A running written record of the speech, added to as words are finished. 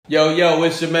Yo,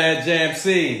 it's your man Jam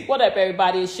C. What up,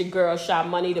 everybody? It's your girl, Shy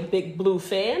Money, the Big Blue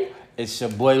fan. It's your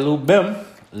boy Lou Bim,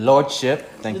 Lordship.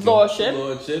 Thank you.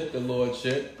 The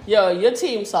Lordship. Yo, your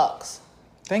team sucks.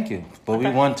 Thank you. But we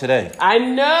won today. I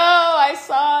know. I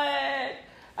saw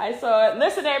it.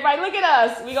 Listen, everybody, look at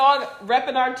us. We all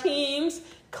repping our teams.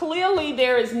 Clearly,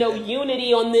 there is no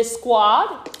unity on this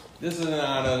squad. This is an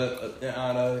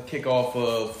honor kickoff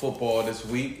of football this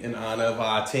week in honor of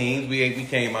our teams. We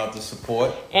came out to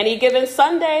support. Any given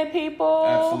Sunday, people.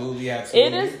 Absolutely.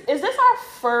 Is this our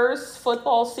first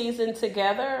football season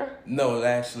together? No, it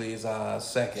actually is our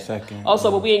second.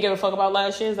 Also, but we didn't give a fuck about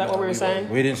last year? Is that what we were saying?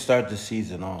 We didn't start the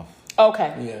season off.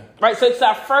 Okay. Yeah. Right, so it's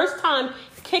our first time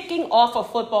kicking off a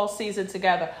football season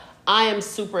together. I am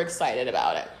super excited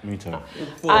about it. Me too.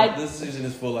 This season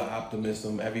is full of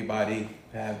optimism.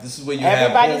 This is where you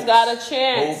Everybody's have got a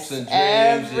chance. Hopes and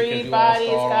dreams.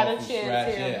 Everybody's got a chance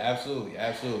here. Yeah, absolutely.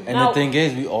 And the thing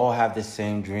is, we all have the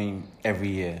same dream every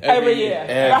year. Every year.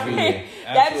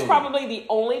 That's probably the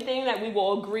only thing that we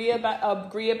will agree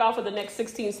about for the next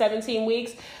 16, 17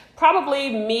 weeks. Probably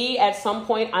me at some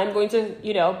point, I'm going to,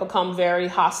 become very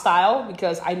hostile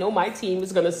because I know my team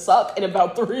is going to suck in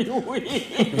about 3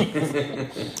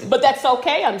 weeks. But that's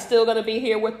okay. I'm still going to be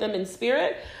here with them in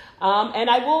spirit. And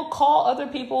I will call other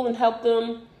people and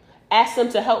ask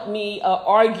them to help me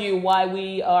argue why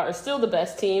we are still the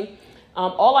best team.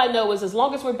 All I know is as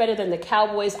long as we're better than the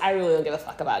Cowboys, I really don't give a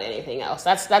fuck about anything else.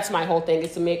 That's my whole thing,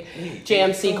 is to make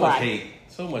JMC cry.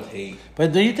 So much hate.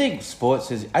 But do you think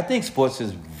I think sports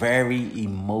is very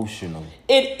emotional.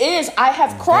 It is. I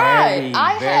have cried.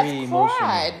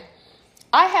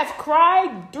 I have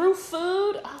cried through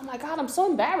food. Oh my God, I'm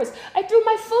so embarrassed. I threw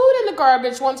my food in the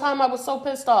garbage one time. I was so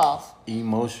pissed off.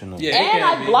 Emotional. Yeah, and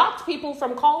I blocked people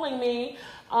from calling me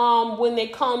when they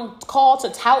call to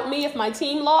tout me if my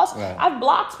team lost. Right. I've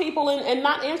blocked people and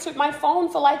not answered my phone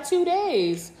for like 2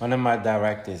 days. One of my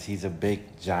directors, he's a big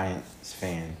Giants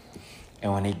fan.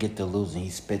 And when they get to losing,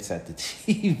 he spits at the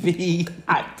TV.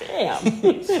 God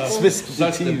damn.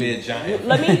 Sucks to be a Giant.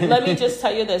 Let me just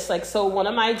tell you this. So one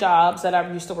of my jobs that I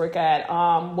used to work at,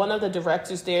 one of the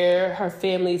directors there, her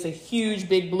family is a huge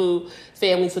Big Blue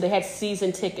family, so they had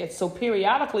season tickets. So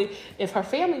periodically, if her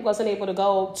family wasn't able to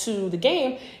go to the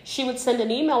game, she would send an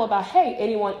email about, hey,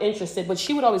 anyone interested? But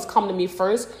she would always come to me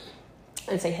first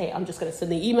and say, hey, I'm just going to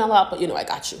send the email out, but I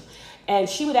got you. And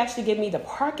she would actually give me the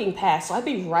parking pass. So I'd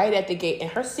be right at the gate. And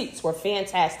her seats were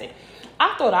fantastic.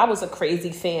 I thought I was a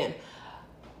crazy fan.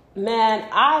 Man,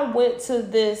 I went to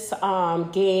this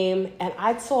game and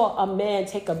I saw a man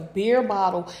take a beer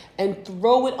bottle and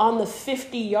throw it on the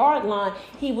 50-yard line.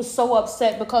 He was so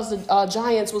upset because the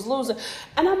Giants was losing.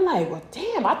 And I'm like, well,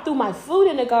 damn, I threw my food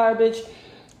in the garbage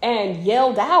and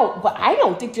yelled out, but I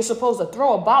don't think you're supposed to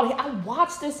throw a bottle. I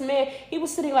watched this man. He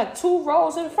was sitting like 2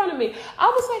 rows in front of me. I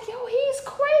was like, yo, he's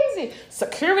crazy.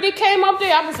 Security came up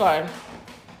there. I was like,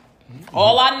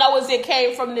 all I know is it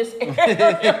came from this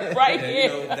area right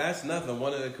here. That's nothing.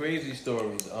 One of the crazy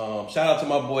stories. Shout out to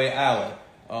my boy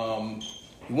Alan.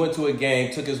 He went to a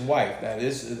game, took his wife. Now,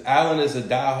 Alan is a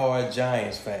diehard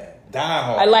Giants fan.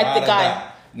 Diehard. I like the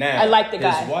guy. Now, I like the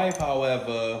guy. His wife,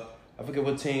 however, I forget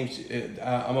what team.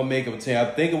 I'm gonna make up a team. I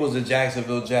think it was the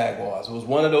Jacksonville Jaguars. It was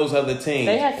one of those other teams.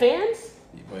 They had fans?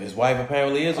 His wife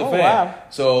apparently is a fan. Wow.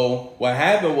 So what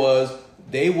happened was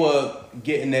they were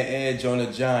getting the edge on the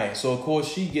Giants. So of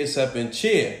course she gets up and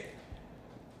cheer.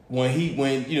 When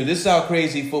this is how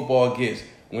crazy football gets.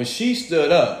 When she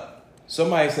stood up,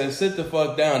 somebody said, "Sit the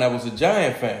fuck down." That was a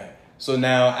Giant fan. So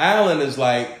now Allen is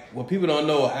like, well, people don't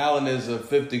know Allen is a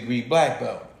 5th-degree black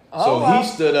belt. He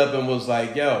stood up and was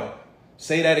like, yo,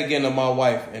 say that again to my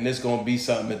wife, and it's gonna be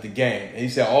something at the game. And he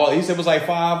said it was like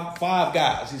five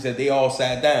guys. He said they all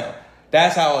sat down.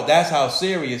 That's how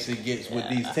serious it gets with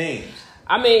these teams.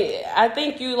 I mean, I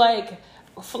think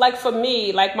for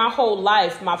me, like my whole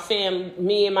life,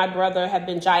 me and my brother have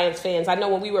been Giants fans. I know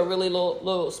when we were really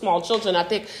little small children, I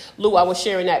think, Lou, I was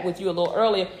sharing that with you a little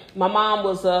earlier. My mom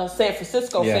was a San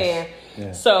Francisco fan.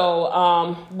 Yeah.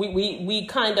 So we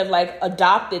kind of like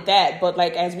adopted that. But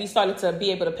like as we started to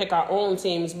be able to pick our own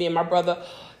teams, me and my brother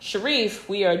Sharif,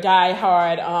 we are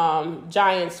diehard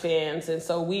Giants fans. And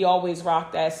so we always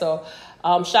rock that. So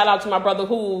shout out to my brother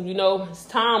Hoove, it's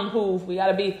Tom Hoove. We got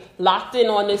to be locked in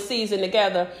on this season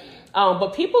together.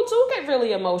 But people do get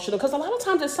really emotional because a lot of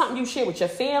times it's something you share with your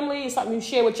family, something you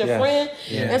share with your friend.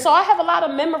 Yeah. And so I have a lot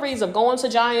of memories of going to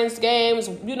Giants games,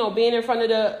 being in front of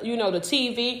the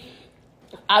TV.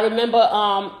 I remember,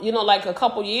 like a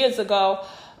couple years ago,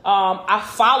 I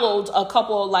followed a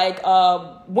couple like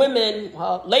women,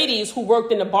 ladies who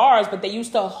worked in the bars, but they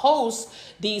used to host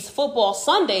these football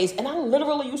Sundays, and I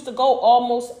literally used to go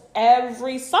almost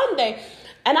every Sunday.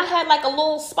 And I had like a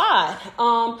little spot.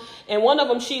 And one of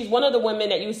them, one of the women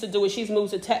that used to do it, she's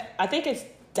moved to, I think it's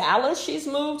Dallas she's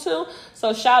moved to.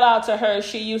 So shout out to her.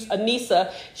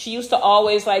 Anissa, she used to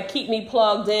always like keep me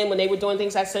plugged in when they were doing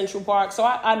things at Central Park. So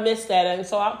I miss that. And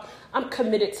so I'm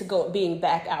committed to being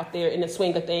back out there in the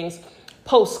swing of things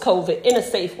post-COVID in a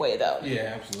safe way though.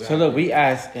 Yeah, absolutely. So look, we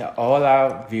ask all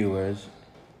our viewers,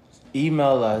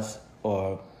 email us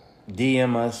or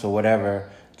DM us or whatever,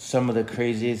 some of the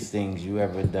craziest things you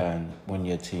ever done when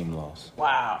your team lost.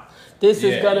 Wow. This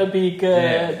is going to be good.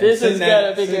 Yeah. This is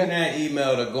going to be good. Send that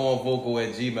email to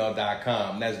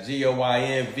goingvocal@gmail.com. That's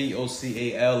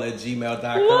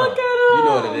GOYNVOCAL@gmail.com. Look at You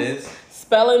know what it is.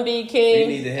 Spelling Bee King.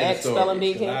 We need to hit the Spelling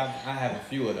Bee King. I have a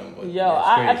few of them. But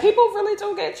Yo, people really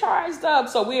do get charged up.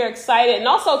 So we are excited. And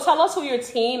also tell us who your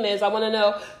team is. I want to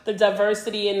know the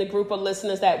diversity in the group of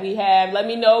listeners that we have. Let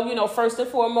me know, first and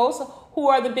foremost, who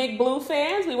are the Big Blue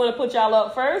fans? We want to put y'all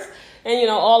up first. And,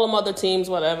 all them other teams,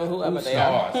 whoever they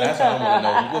are. That's what I want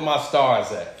to know. Where my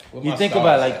stars at? You think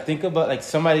about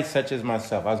somebody such as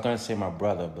myself. I was going to say my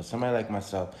brother, but somebody like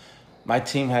myself. My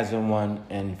team hasn't won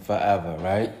in forever,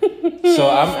 right? So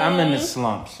I'm in the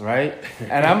slumps, right?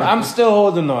 And I'm still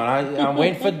holding on. I'm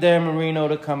waiting for Dan Marino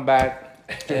to come back,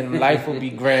 and life will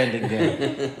be grand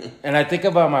again. And I think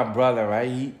about my brother,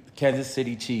 right? Kansas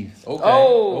City Chiefs.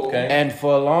 Okay. And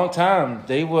for a long time,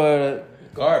 they were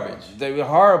garbage. They were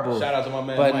horrible. Shout out to my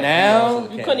man. But Mike, now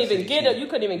you couldn't even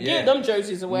give them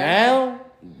jerseys away. Now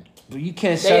you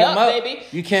can't shut them up, baby.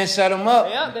 You can't shut them up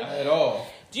at all.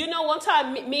 Do you know one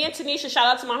time, me and Tanisha, shout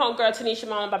out to my homegirl Tanisha,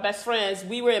 one of my best friends,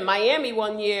 we were in Miami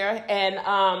one year, and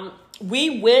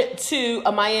we went to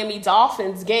a Miami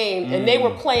Dolphins game, and they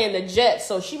were playing the Jets,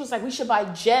 so she was like, we should buy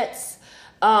Jets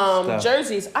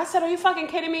jerseys. I said, are you fucking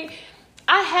kidding me?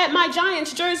 I had my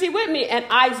Giants jersey with me, and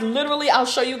I'll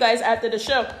show you guys after the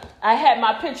show. I had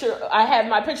my picture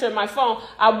in my phone.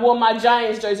 I wore my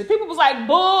Giants jersey. People was like, boo,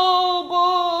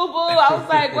 boo, boo. I was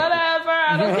like, whatever.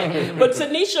 I don't care. But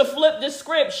Tanisha flipped the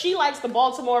script. She likes the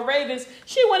Baltimore Ravens.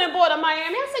 She went and bought a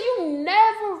Miami. I said, you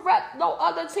never rep no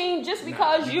other team just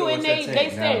because you and they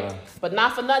stay. But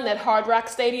not for nothing. That Hard Rock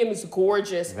Stadium is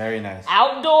gorgeous. Very nice.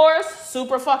 Outdoors,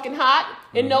 super fucking hot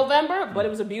in November, but it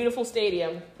was a beautiful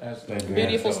stadium. That's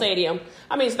beautiful stadium.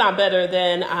 I mean, it's not better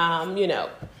than,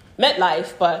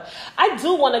 MetLife, but I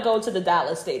do want to go to the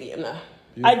Dallas Stadium now.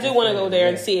 I do want to go there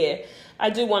and see it.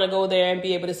 I do want to go there and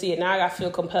be able to see it. Now I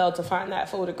feel compelled to find that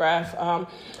photograph.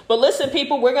 But listen,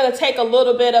 people, we're going to take a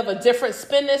little bit of a different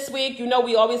spin this week.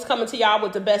 We always coming to y'all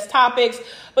with the best topics.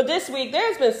 But this week,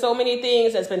 there's been so many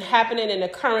things that's been happening in the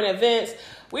current events.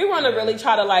 We want to really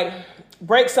try to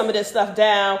break some of this stuff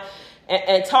down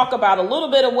and talk about a little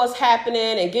bit of what's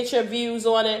happening and get your views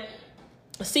on it.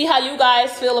 See how you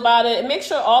guys feel about it, and make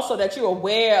sure also that you're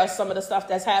aware of some of the stuff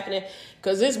that's happening,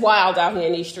 because it's wild out here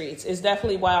in these streets. It's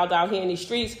definitely wild out here in these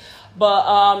streets.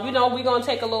 But, we're going to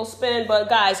take a little spin. But,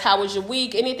 guys, how was your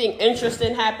week? Anything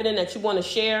interesting happening that you want to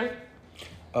share?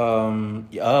 Oh,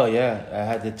 yeah. I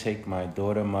had to take my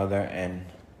mother, and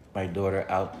my daughter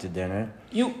out to dinner.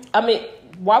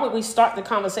 Why would we start the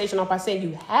conversation off by saying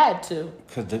you had to?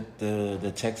 Because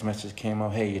the text message came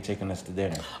out, hey, you're taking us to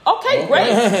dinner. Okay,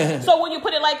 great. So when you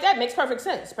put it like that, makes perfect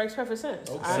sense. Okay.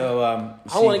 So I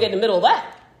don't want to get in the middle of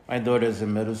that. My daughter's a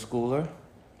middle schooler,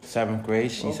 7th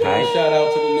grade. She's hyped. Shout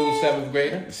out to the new 7th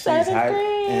grader. She's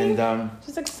hyped. And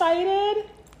she's excited.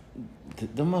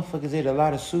 The motherfuckers ate a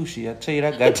lot of sushi. I tell you,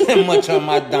 I got that much on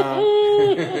my dime.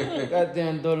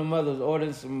 Goddamn daughter mother's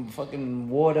ordering some fucking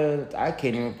water. I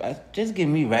can't even. Just give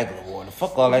me regular water.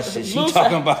 Fuck all that shit she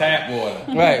talking about. Tap water.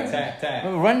 Right. Tap.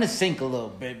 Run the sink a little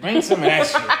bit. Bring some of that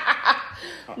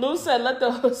shit. Lou said, let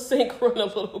the sink run a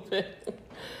little bit.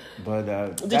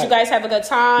 But did you guys have a good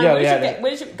time? Yeah, where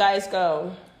did you guys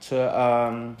go?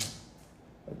 To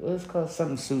let's call it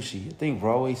something sushi. I think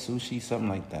Broadway sushi, something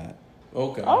like that.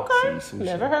 Okay.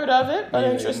 Never heard of it, but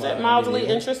interested. Mildly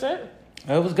interested.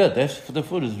 It was good. The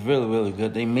food is really, really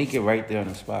good. They make it right there on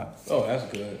the spot. Oh, that's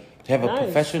good. They have a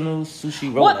professional sushi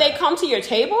roller. What, they come to your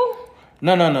table?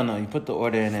 No. You put the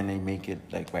order in and they make it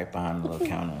right behind the little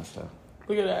counter and stuff.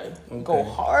 Look at that. Okay. Go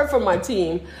hard for my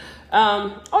team.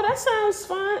 That sounds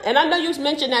fun. And I know you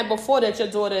mentioned that before, that your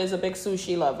daughter is a big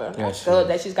sushi lover. Yeah, That's good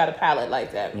that she's got a palate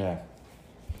like that. Yeah.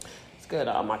 Good.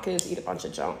 My kids eat a bunch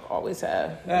of junk. Always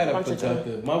have. I had a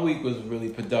productive. My week was really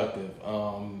productive.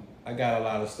 I got a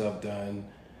lot of stuff done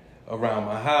around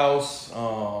my house.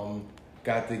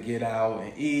 got to get out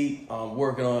and eat. I'm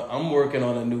working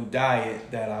on a new diet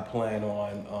that I plan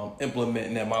on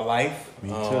implementing in my life. Me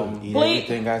too. Eat Please-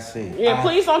 everything I see. Yeah,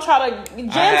 please don't try to. have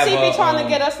Gen Z be a, trying to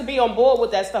get us to be on board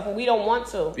with that stuff, and we don't want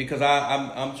to. Because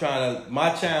I'm trying to,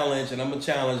 my challenge, and I'm gonna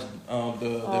challenge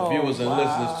the viewers and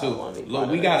listeners wanna be too. part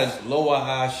We of gotta lower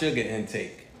our sugar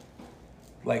intake.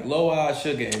 Like lower our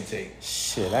sugar intake.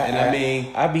 Shit, I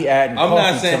be adding I'm coffee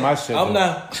not saying to my sugar.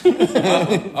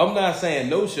 I'm not saying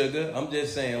no sugar. I'm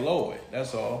just saying lower it.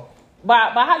 That's all.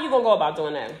 But how you gonna go about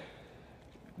doing that?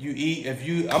 You eat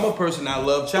I'm a person that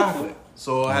love chocolate,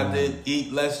 so I have to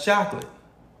eat less chocolate.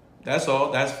 That's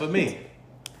all. That's for me.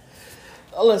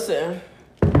 Listen,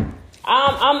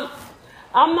 I'm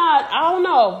not. I don't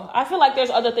know. I feel like there's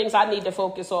other things I need to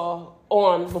focus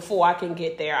on before I can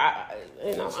get there.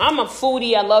 I'm a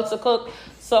foodie. I love to cook.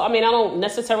 So, I mean, I don't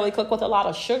necessarily cook with a lot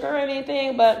of sugar or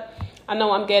anything, but I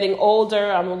know I'm getting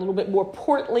older. I'm a little bit more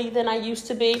portly than I used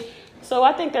to be. So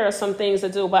I think there are some things to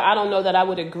do, but I don't know that I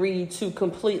would agree to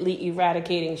completely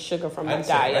eradicating sugar from my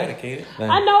diet. Eradicate it.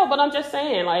 I know, but I'm just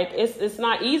saying, like, it's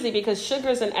not easy because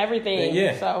sugar's in everything.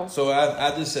 Yeah. So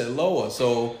I just said lower.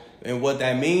 So, and what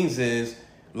that means is,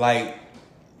 like,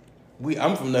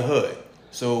 I'm from the hood.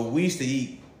 So we used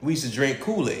to drink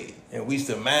Kool-Aid. And we used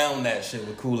to mound that shit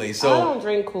with Kool-Aid. So I don't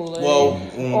drink Kool-Aid. Well,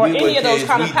 when or we any were of those kids,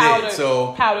 kind of we powdered,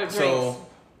 did. powdered drinks. So,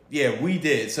 yeah, we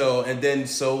did. So, and then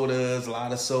sodas, a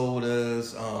lot of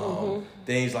sodas,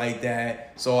 things like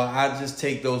that. So I just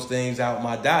take those things out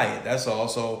my diet. That's all.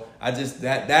 So I just,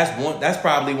 that's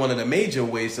probably one of the major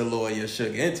ways to lower your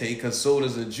sugar intake, because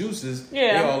sodas and juices,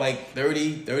 they are like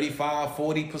 30, 35,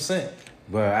 40%.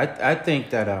 But I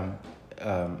think that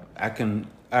I can.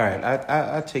 All right,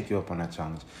 I'll take you up on that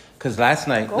challenge. Cause last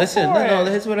night,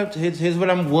 here's what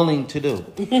I'm willing to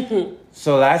do.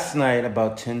 So last night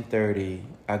about 10:30,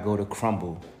 I go to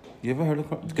Crumble. You ever heard of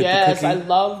Crumble? Yes, I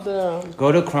love them.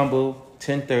 Go to Crumble,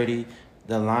 10:30.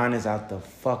 The line is out the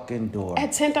fucking door. At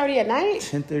 10:30 at night?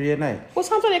 10:30 at night. What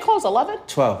time do they close? 11?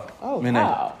 12. Oh, midnight.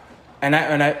 wow. And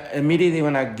I immediately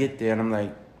when I get there, and I'm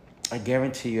like, I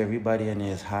guarantee you everybody in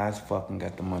there is high as fuck and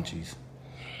got the munchies.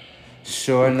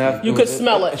 Sure enough, you could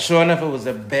smell it. Sure enough, it was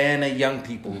a band of young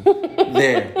people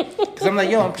there. Because I'm like,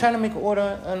 yo, I'm trying to make an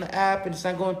order on the app and it's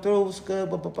not going through. It's good,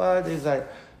 blah, blah, blah. They's like,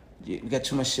 you got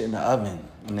too much shit in the oven.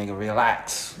 Nigga,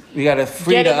 relax. We got to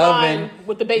free the oven.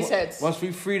 With the base heads. Once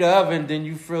we free the oven, then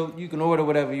you can order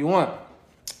whatever you want.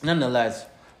 Nonetheless,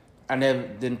 I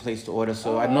didn't place the order,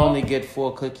 so I normally get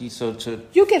 4 cookies. So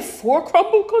you get 4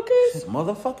 crumble cookies?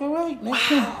 Motherfucking right,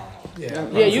 nigga. Wow.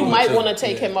 Yeah, you might want to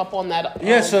take him up on that.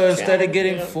 Yeah, so instead of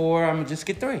getting 4, I'm going to just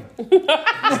get 3. You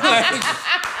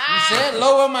said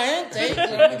lower my intake, so I'm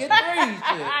going to get 3.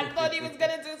 I thought he was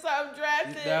going to do something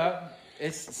drastic. No,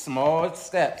 it's small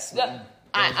steps.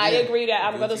 I agree that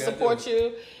I'm going to support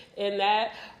you in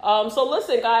that. So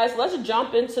listen, guys, let's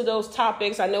jump into those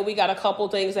topics. I know we got a couple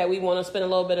things that we want to spend a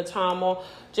little bit of time on.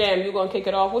 Jam, you're going to kick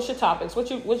it off. What's your topics? What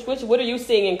are you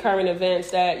seeing in current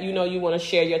events that you want to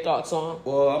share your thoughts on?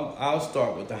 Well, I'll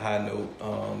start with the high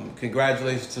note.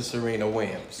 Congratulations to Serena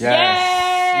Williams.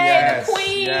 Yes. The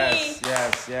queen. Yes.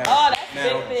 Oh, that's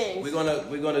big things.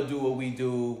 We're gonna do what we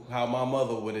do, how my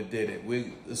mother would have did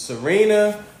it.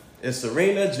 Serena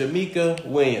Jamaica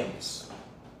Williams.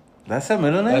 That's her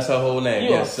middle name? That's her whole name.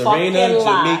 You're Yes, Serena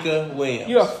Jamaica Williams.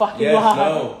 You're a fucking yes, liar.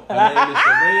 No. Her name is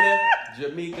Serena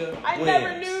Jamaica Williams. I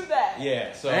never knew that.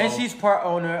 Yeah, so and she's part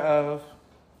owner of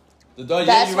the dog.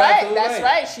 That's right. That's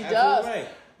right. She does. Right.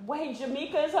 Wait,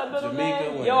 Jamaica is her middle Jamaica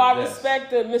name? Williams, Yo, I yes.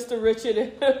 respect it, Mr.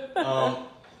 Richard.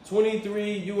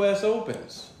 23 U.S.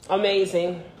 Opens.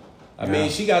 Amazing. I mean,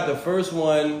 she got the first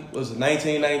one was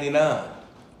 1999.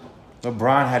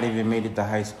 LeBron hadn't even made it to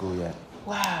high school yet.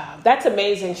 Wow, that's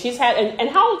amazing. She's had, and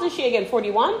how old is she again?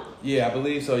 41? Yeah, I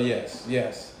believe so.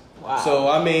 Yes. Wow. So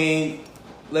I mean,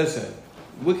 listen,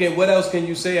 what else can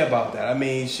you say about that? I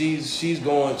mean, she's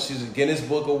a Guinness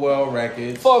Book of World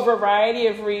Records for a variety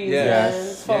of reasons.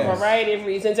 Yes. A variety of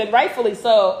reasons, and rightfully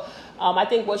so. I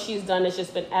think what she's done has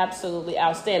just been absolutely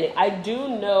outstanding. I do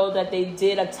know that they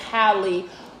did a tally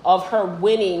of her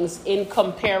winnings in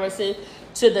comparison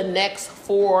to the next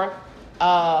 4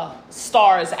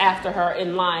 stars after her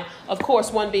in line. Of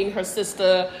course, one being her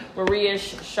sister Maria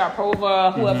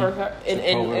Sharapova, whoever her,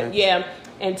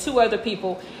 and 2 other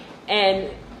people.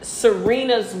 And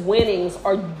Serena's winnings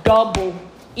are double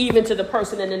even to the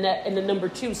person in the number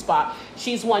 2 spot.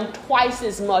 She's won twice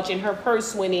as much in her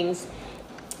purse winnings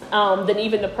than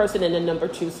even the person in the number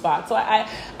 2 spot. So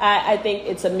I think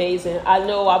it's amazing. I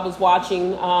know I was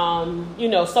watching,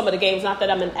 some of the games, not that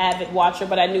I'm an avid watcher,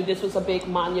 but I knew this was a big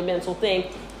monumental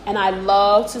thing. And I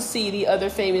love to see the other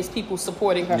famous people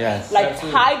supporting her. Yes, like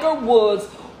absolutely. Tiger Woods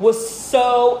was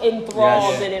so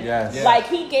enthralled in it. Yes. Like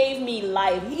he gave me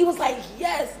life. He was like,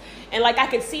 yes. And like I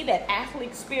could see that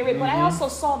athlete spirit, but I also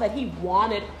saw that he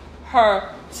wanted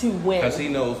her to win. Because he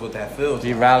knows what that feels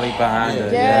He like. rallied behind her.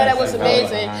 Yeah, Yes, that was he rallied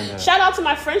amazing. behind her. Shout out to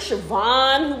my friend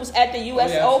Siobhan, who was at the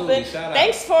U.S. absolutely. Open. Shout out.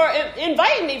 Thanks for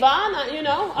inviting me, Vaughn.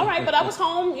 All right, but I was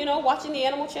home, watching the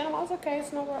Animal Channel. I was okay.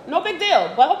 It's no big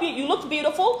deal. But I hope you looked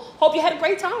beautiful. Hope you had a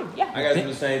great time. Yeah. I got to do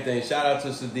the same thing. Shout out to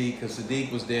Sadiq, because Sadiq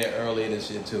was there earlier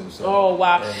this year too. So, Oh,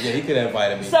 wow. Yeah, he could have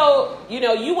invited me. So,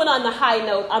 you went on the high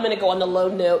note. I'm going to go on the low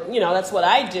note. That's what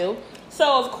I do.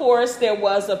 So, of course, there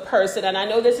was a person, and I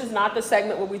know this is not the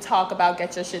segment where we talk about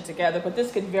get your shit together, but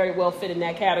this could very well fit in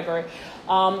that category.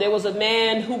 There was a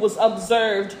man who was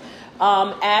observed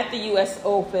at the U.S.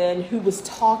 Open who was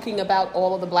talking about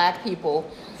all of the black people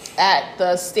at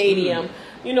the stadium.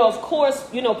 Of course,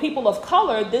 people of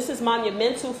color, this is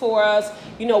monumental for us,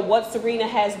 what Serena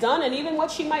has done and even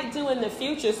what she might do in the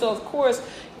future. So, of course,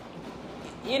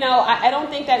 I don't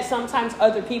think that sometimes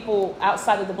other people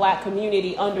outside of the black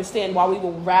community understand why we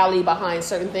will rally behind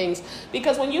certain things.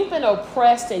 Because when you've been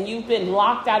oppressed and you've been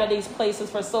locked out of these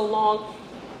places for so long,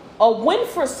 a win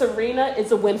for Serena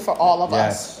is a win for all of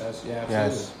us. Yeah, absolutely.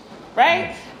 Yes.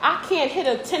 Right? I can't hit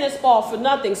a tennis ball for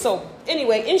nothing. So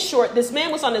anyway, in short, this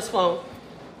man was on his phone,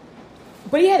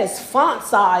 but he had his font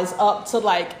size up to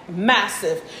like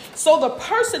massive. So the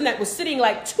person that was sitting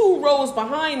like 2 rows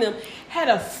behind them had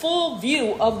a full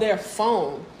view of their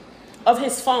phone, of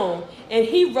his phone. And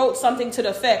he wrote something to the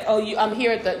effect, I'm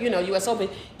here at the, U.S. Open.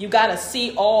 You got to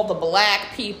see all the black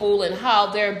people and how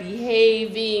they're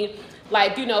behaving.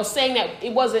 Like, saying that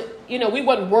it wasn't, we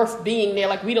wasn't worth being there.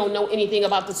 Like, we don't know anything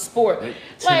about the sport.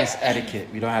 Tennis etiquette.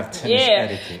 We don't have tennis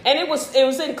etiquette. And it was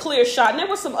in clear shot. And there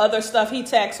was some other stuff he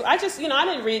texted. I just, I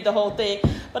didn't read the whole thing,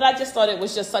 but I just thought it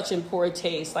was just such in poor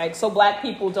taste. Like, so black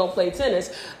people don't play tennis.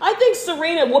 I think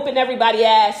Serena whooping everybody's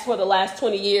ass for the last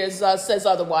 20 years says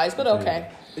otherwise, but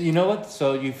okay. You know what?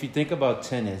 So if you think about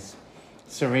tennis,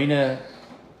 Serena,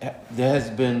 there has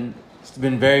been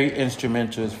very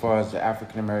instrumental as far as the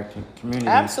African American community.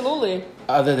 Absolutely.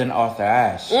 Other than Arthur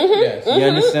Ashe. Yes. You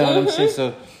understand what I'm saying?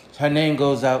 So her name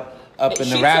goes up in the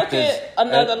She took Raptors it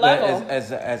another level.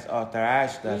 as Arthur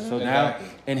Ashe does. So now Exactly.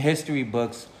 in history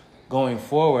books going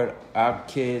forward, our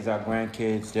kids, our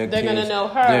grandkids, they're Gonna kids, know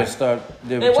her.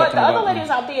 they'll And what talking the other about lady was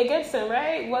Althea Gibson,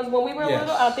 right? Was when we were Yes.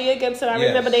 little, Althea Gibson. I Yes.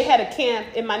 remember they had a camp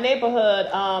in my neighborhood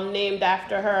named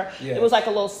after her. Yes. It was like a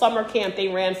little summer camp they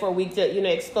ran for a week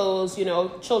to expose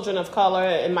children of color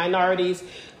and minorities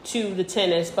to the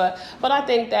tennis. But I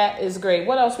think that is great.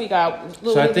 What else we got?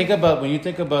 So I think about, when you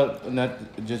think about, not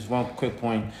just one quick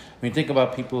point, when you think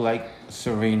about people like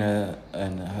Serena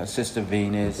and her sister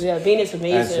Venus, Yeah, Venus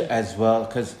amazing. as well,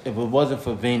 because if it wasn't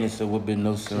for Venus, there would have been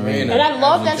no Serena. Serena. And I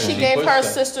love that she She gave pushed her her.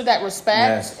 sister that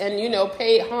respect Yes. and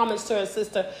paid homage to her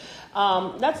sister.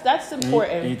 That's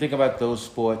important. And you think about those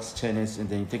sports, tennis, and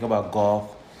then you think about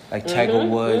golf, like Tiger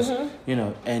Woods,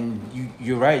 and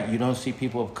you're right. You don't see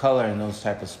people of color in those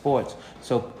type of sports,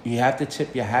 so you have to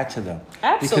tip your hat to them.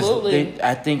 Absolutely. Because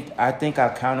I think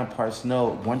our counterparts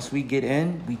know once we get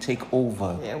in, we take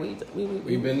over. Yeah,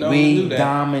 We've been known to We do that.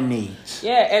 dominate.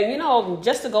 Yeah, and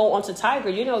just to go on to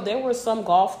Tiger, there were some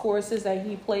golf courses that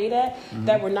he played at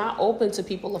that were not open to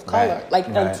people of color, Right,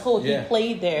 right. until he Yeah.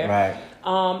 played there. Right.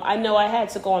 I know I had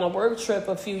to go on a work trip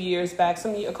a couple years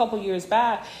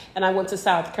back, and I went to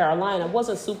South Carolina. I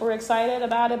wasn't super excited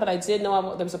about it, but I did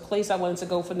know there was a place I wanted to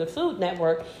go from the Food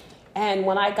Network. And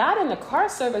when I got in the car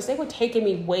service, they were taking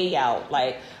me way out.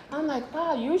 Like, I'm like,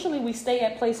 wow, usually we stay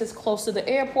at places close to the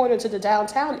airport or to the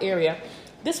downtown area.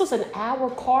 This was an hour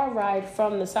car ride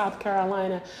from the South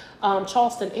Carolina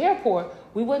Charleston Airport.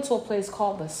 We went to a place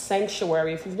called the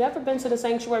Sanctuary. If you've never been to the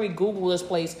Sanctuary, Google this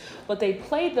place. But they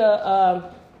played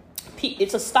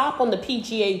it's a stop on the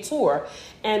PGA Tour.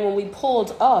 And when we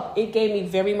pulled up, it gave me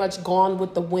very much Gone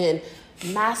with the Wind.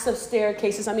 Massive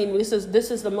staircases. I mean, this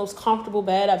is the most comfortable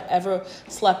bed I've ever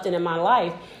slept in my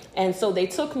life. And so they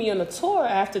took me on a tour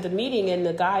after the meeting, and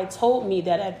the guy told me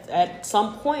that at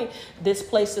some point, this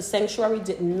place, the Sanctuary,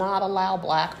 did not allow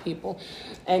black people.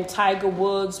 And Tiger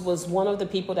Woods was one of the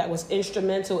people that was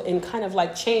instrumental in kind of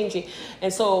like changing.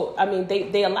 And so, I mean,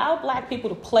 they allowed black people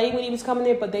to play when he was coming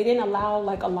there, but they didn't allow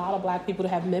like a lot of black people to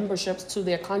have memberships to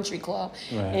their country club.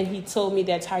 Right. And he told me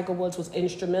that Tiger Woods was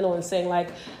instrumental in saying like,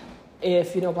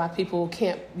 if, black people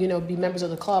can't, be members of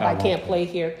the club, I can't play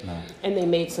here. No. And they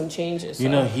made some changes.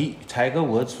 So. Tiger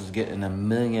Woods was getting $1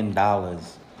 million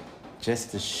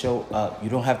just to show up. You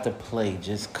don't have to play.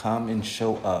 Just come and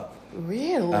show up.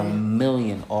 Really? $1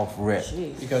 million off rip.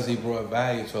 Jeez. Because he brought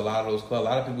value to a lot of those clubs. A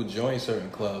lot of people join certain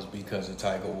clubs because of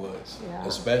Tiger Woods. Yeah.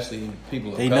 Especially people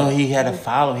of color. They know he had a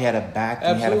follow, he had a back,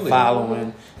 he had a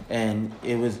following, and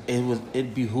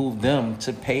it behooved them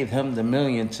to pay him the $1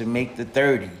 million to make the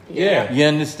 30. Yeah. You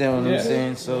understand what I'm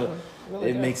saying? So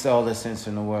really makes all the sense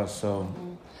in the world. So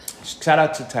shout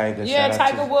out to Tiger. Yeah, shout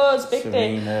Tiger out to Woods, big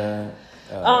Serena,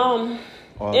 thing.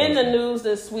 In the news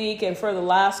this week and for the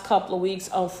last couple of weeks,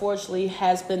 unfortunately,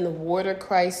 has been the water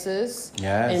crisis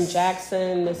in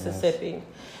Jackson, Mississippi. Yes.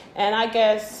 And I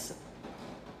guess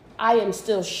I am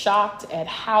still shocked at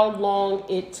how long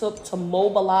it took to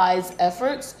mobilize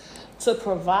efforts to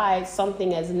provide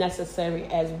something as necessary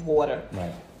as water.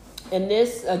 Right. And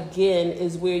this, again,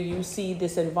 is where you see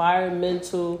this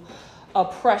environmental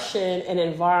oppression and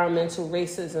environmental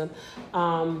racism.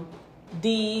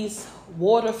 These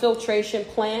water filtration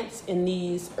plants in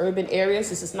these urban areas,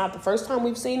 this is not the first time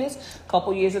we've seen this. A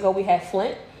couple years ago, we had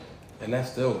Flint. And that's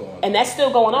still going on. And that's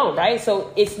still going on, right?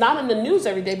 So it's not in the news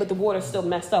every day, but the water's still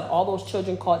messed up. All those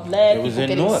children caught lead, people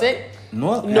getting sick.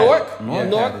 Newark,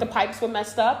 the pipes were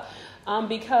messed up.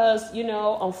 Because,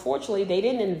 unfortunately, they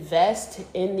didn't invest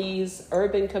in these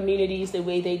urban communities the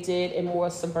way they did in more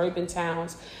suburban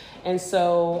towns. And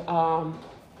so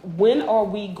when are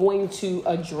we going to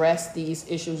address these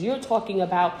issues? You're talking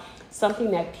about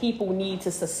something that people need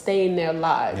to sustain their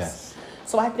lives. Yes.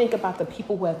 So I think about the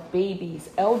people who have babies,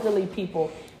 elderly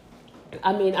people.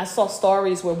 I mean, I saw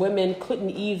stories where women couldn't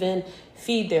even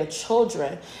feed their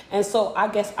children. And so I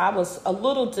guess I was a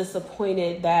little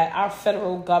disappointed that our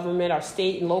federal government, our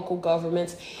state and local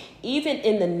governments, even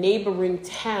in the neighboring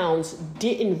towns,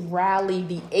 didn't rally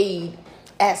the aid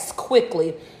as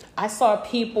quickly. I saw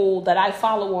people that I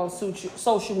follow on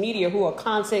social media who are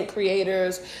content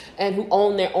creators and who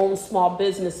own their own small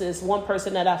businesses. One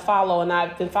person that I follow, and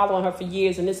I've been following her for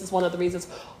years, and this is one of the reasons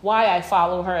why I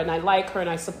follow her and I like her and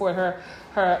I support her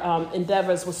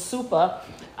endeavors, was Supa.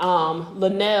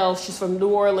 Linnell, she's from New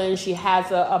Orleans. She has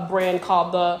a brand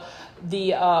called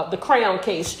the Crown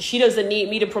Case. She doesn't need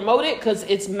me to promote it because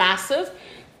it's massive.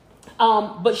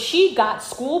 But she got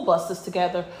school buses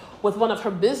together with one of her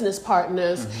business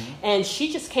partners, and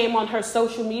she just came on her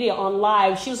social media on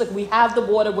live. She was like, we have the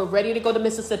water, we're ready to go to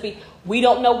Mississippi, we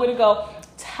don't know where to go,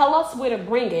 tell us where to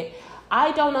bring it.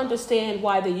 I don't understand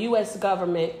why the U.S.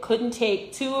 government couldn't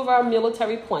take 2 of our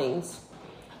military planes.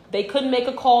 They couldn't make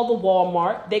a call to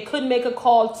Walmart. They couldn't make a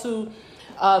call to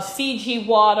Fiji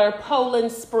Water,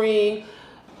 Poland Spring,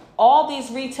 all these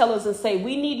retailers, and say,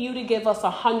 we need you to give us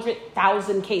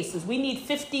 100,000 cases. We need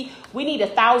 50, we need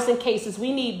 1,000 cases.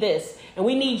 We need this. And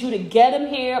we need you to get them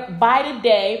here by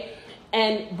today.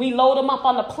 And we load them up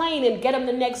on the plane and get them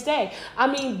the next day. I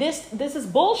mean, this is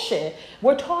bullshit.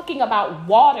 We're talking about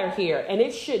water here, and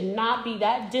it should not be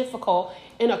that difficult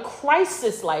in a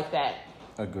crisis like that.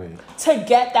 Agreed. To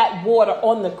get that water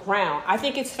on the ground. I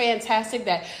think it's fantastic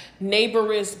that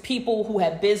neighbors, people who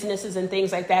have businesses and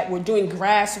things like that, we're doing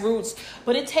grassroots,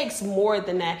 but it takes more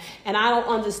than that. And I don't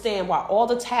understand why all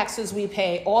the taxes we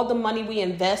pay, all the money we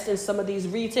invest in some of these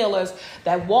retailers,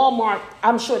 that Walmart,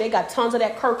 I'm sure they got tons of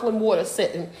that Kirkland water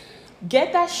sitting.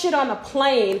 Get that shit on a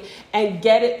plane and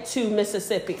get it to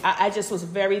Mississippi. I just was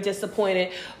very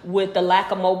disappointed with the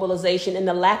lack of mobilization and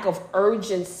the lack of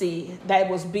urgency that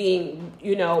was being,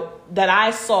 that I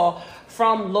saw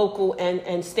from local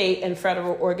and state and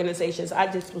federal organizations. I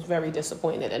just was very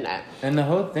disappointed in that. And the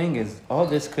whole thing is, all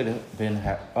this could have been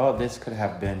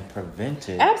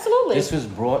prevented. Absolutely. This was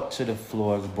brought to the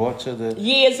floors, brought to the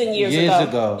years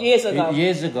ago,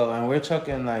 and we're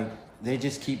talking like. They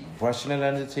just keep brushing it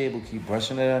under the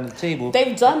table,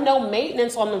 They've done no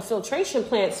maintenance on the filtration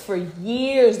plants for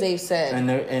years, they've said.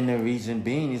 And the reason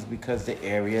being is because the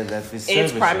area that is servicing.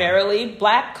 It's primarily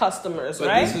black customers, but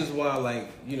right? This is why,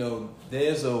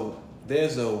 there's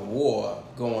a war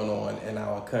going on in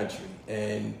our country.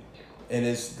 And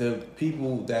it's the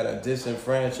people that are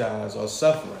disenfranchised are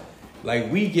suffering.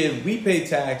 Like, we pay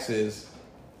taxes,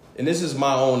 and this is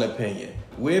my own opinion.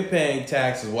 We're paying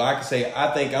taxes. Well, I can say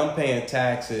I think I'm paying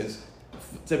taxes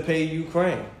to pay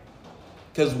Ukraine.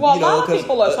 Because a lot of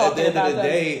people are talking at the end about of the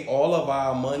day, all of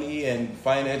our money and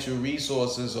financial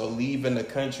resources are leaving the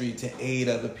country to aid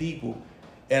other people.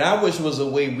 And I wish it was a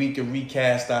way we could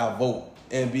recast our vote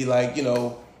and be like,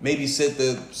 maybe sit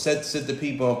the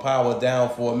people in power down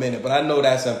for a minute. But I know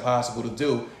that's impossible to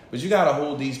do. But you got to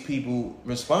hold these people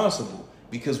responsible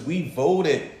because we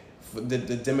voted the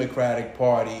Democratic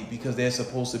Party because they're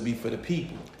supposed to be for the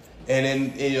people. And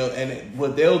then, and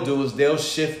what they'll do is they'll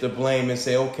shift the blame and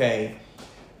say, okay,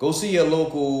 go see your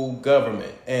local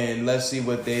government and let's see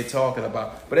what they're talking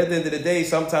about. But at the end of the day,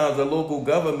 sometimes the local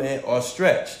government are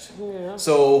stretched. Yeah.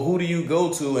 So who do you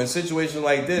go to in situations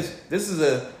like this?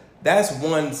 That's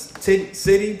one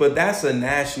city, but that's a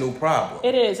national problem.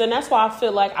 It is. And that's why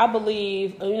I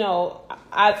believe,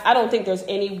 I don't think there's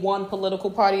any one political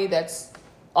party that's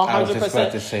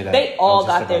 100%. They all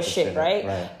got their shit,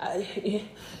 right?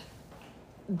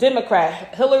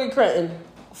 Democrat, Hillary Clinton,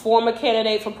 former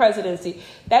candidate for presidency,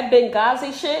 that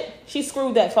Benghazi shit, she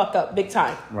screwed that fuck up big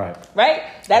time. Right?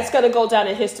 That's going to go down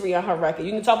in history on her record.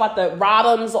 You can talk about the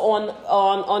Rodhams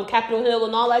on Capitol Hill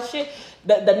and all that shit.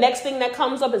 The next thing that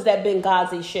comes up is that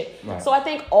Benghazi shit. Right. So I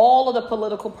think all of the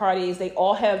political parties, they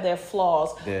all have their flaws.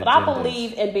 But I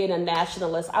believe in being a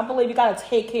nationalist. I believe you got to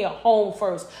take care of home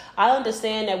first. I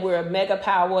understand that we're a mega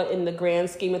power in the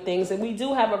grand scheme of things, and we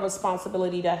do have a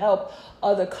responsibility to help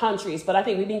other countries. But I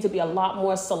think we need to be a lot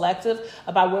more selective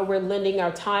about where we're lending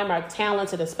our time, our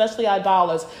talents, and especially our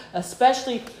dollars,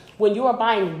 especially when you are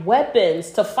buying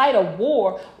weapons to fight a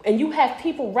war and you have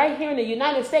people right here in the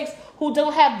United States who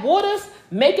don't have borders.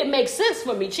 Make it make sense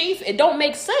for me, Chief. It don't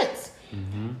make sense.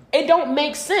 Mm-hmm. It don't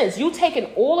make sense. You taking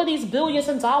all of these billions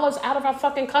of dollars out of our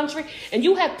fucking country and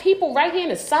you have people right here in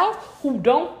the South who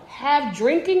don't have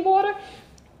drinking water.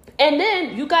 And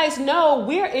then you guys know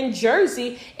we're in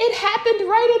Jersey. It happened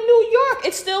right in New York.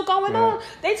 It's still going on.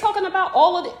 They talking about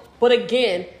all of it. But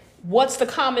again, what's the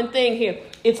common thing here?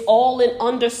 It's all in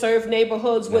underserved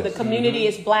neighborhoods where the community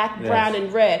is black, brown,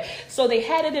 and red. So they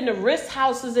had it in the Ritz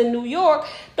houses in New York.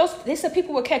 They said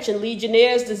people were catching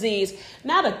Legionnaire's disease.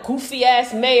 Not a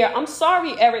goofy-ass mayor. I'm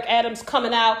sorry, Eric Adams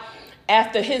coming out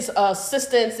after his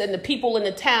assistants and the people in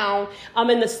the town,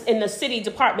 in the city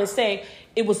department saying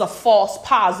it was a false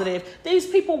positive. These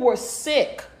people were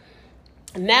sick.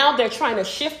 Now they're trying to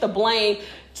shift the blame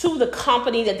to the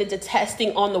company that did the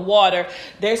testing on the water.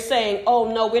 They're saying,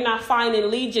 oh, no, we're not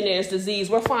finding Legionnaire's disease.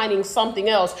 We're finding something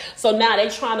else. So now they're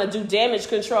trying to do damage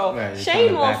control. Right,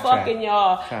 shame on fucking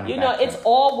y'all. It's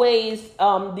always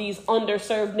these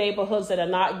underserved neighborhoods that are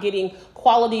not getting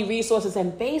quality resources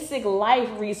and basic life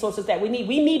resources that we need.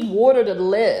 We need water to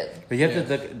live. But you have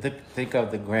to think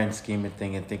of the grand scheme of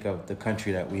thing and think of the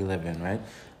country that we live in, right?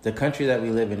 The country that we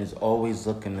live in is always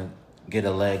looking to get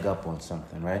a leg up on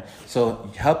something, right? So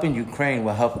helping Ukraine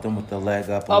will help them with the leg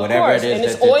up or whatever it is. And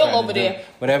it's oil over there.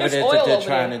 Whatever it is that they're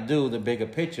trying to do, the bigger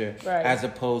picture, as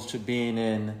opposed to being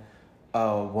in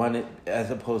the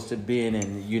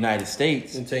United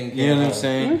States. And taking care you know what I'm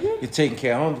saying? Mm-hmm. You're taking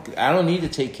care of home. I don't need to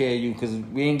take care of you because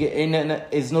we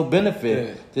it's no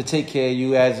benefit to take care of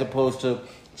you as opposed to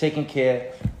taking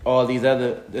care of all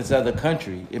this other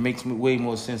country. It makes way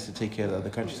more sense to take care of the other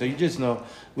country. So you just know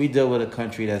we deal with a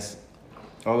country that's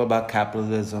all about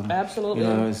capitalism. Absolutely.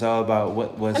 It's all about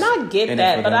what's. And I get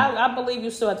that, but I believe you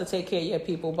still have to take care of your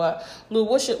people. But Lou,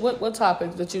 what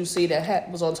topic did you see that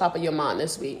was on top of your mind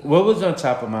this week? What was on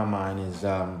top of my mind is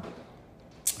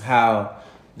how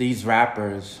these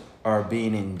rappers are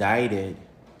being indicted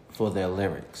for their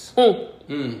lyrics.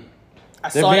 I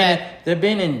saw that. They're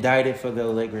being indicted for their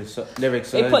lyrics. So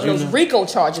they put those RICO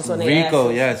charges on their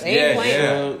asses. RICO,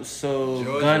 yes. So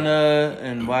Gunna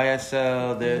and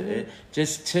YSL, they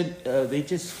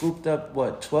just scooped up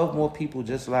 12 more people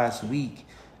just last week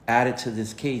added to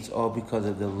this case, all because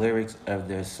of the lyrics of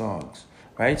their songs,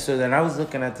 right? So then I was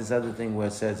looking at this other thing where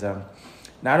it says,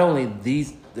 not only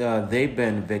they've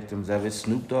been victims of it.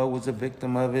 Snoop Dogg was a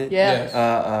victim of it.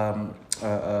 Yeah.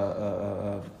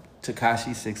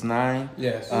 Tekashi 6ix9ine.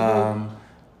 Yes.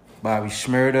 Bobby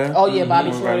Shmurda. Oh yeah, Bobby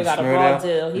Shmurda got a raw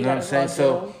deal. You know what I'm saying?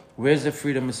 So where's the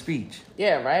freedom of speech?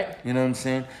 Yeah, right. You know what I'm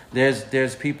saying?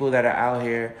 There's people that are out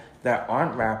here that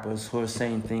aren't rappers who are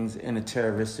saying things in a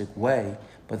terroristic way,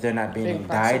 but they're not being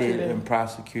indicted and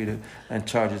prosecuted and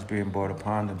charges being brought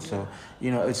upon them. So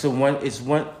it's one,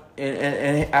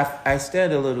 and I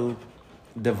stand a little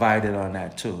divided on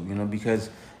that too. Because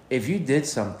if you did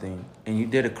something and you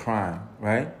did a crime,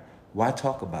 right? Why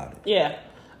talk about it? Yeah.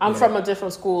 I'm from a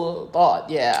different school of thought.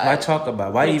 Yeah. Why talk about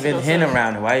it? Why even hint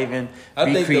around it? Why even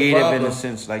be creative in a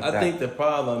sense like that? I think the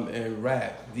problem in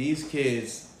rap, these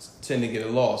kids tend to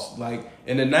get lost. Like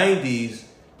in the 90s,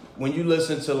 when you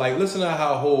listen to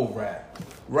how Hov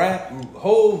rap,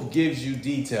 Hov gives you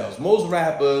details. Most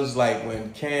rappers, like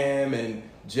when Cam and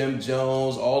Jim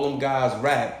Jones, all them guys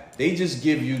rap, they just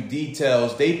give you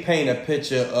details. They paint a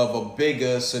picture of a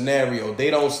bigger scenario.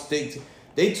 They don't stick to,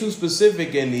 They too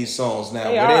specific in these songs now.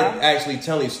 They where are. They're actually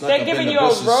telling you snuck They're up giving in the you a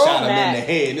bushes, shot him in roadmap.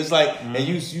 the head. And it's like, and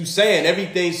you saying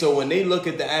everything. So when they look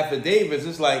at the affidavits,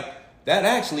 it's like that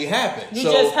actually happened. You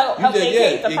so just help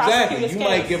vacate the exactly. prosecutor's You case.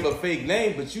 might give a fake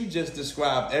name, but you just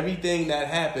described everything that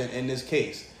happened in this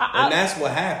case, and that's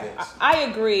what happens. I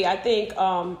agree. I think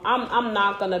I'm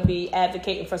not going to be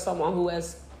advocating for someone who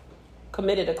has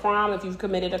committed a crime. If you've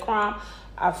committed a crime,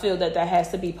 I feel that has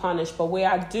to be punished. But where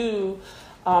I do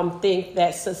think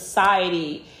that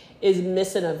society is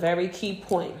missing a very key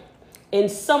point in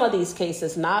some of these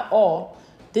cases, not all.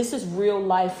 This is real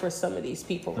life for some of these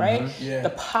people, right? Yeah. The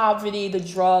poverty, the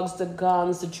drugs, the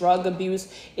guns, the drug abuse,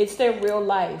 it's their real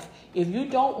life. If you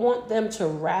don't want them to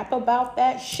rap about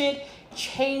that shit,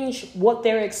 change what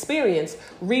their experience.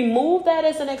 Remove that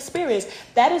as an experience.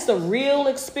 That is the real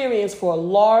experience for a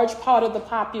large part of the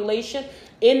population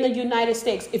in the United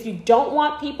States. If you don't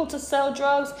want people to sell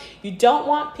drugs, you don't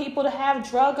want people to have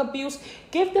drug abuse,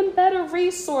 give them better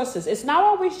resources. It's not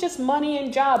always just money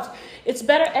and jobs. It's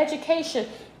better education.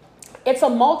 It's a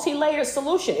multi-layered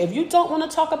solution. If you don't want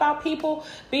to talk about people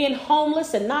being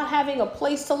homeless and not having a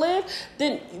place to live,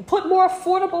 then put more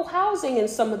affordable housing in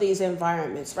some of these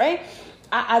environments, right?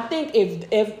 I think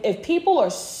if people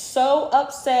are so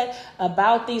upset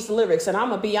about these lyrics, and I'm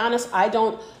going to be honest, I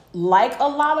don't like a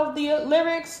lot of the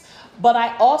lyrics, but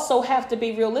I also have to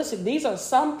be realistic. These are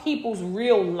some people's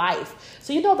real life.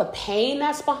 So you know the pain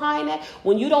that's behind that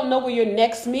when you don't know where your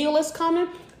next meal is coming?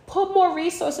 Put more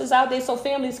resources out there so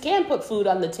families can put food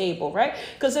on the table, right?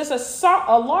 Because there's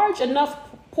a large enough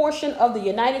portion of the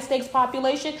United States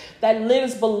population that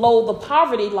lives below the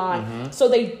poverty line. So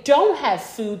they don't have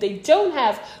food, they don't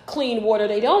have clean water,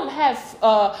 they don't have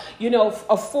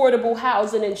affordable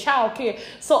housing and childcare.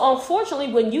 So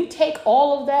unfortunately, when you take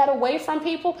all of that away from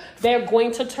people, they're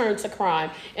going to turn to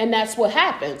crime, and that's what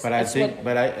happens. But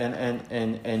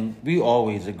and we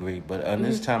always agree. But on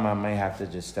this time, I may have to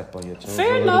just step on your toes.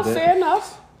 Fair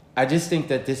enough. I just think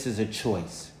that this is a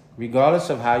choice, regardless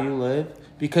of how you live.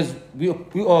 Because we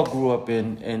all grew up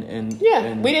in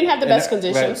we didn't have the best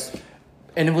conditions. Right.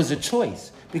 And it was a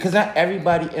choice. Because not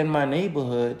everybody in my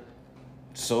neighborhood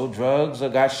sold drugs or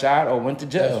got shot or went to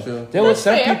jail. There were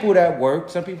some people that worked,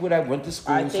 some people that went to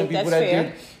school, some people that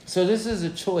did. So this is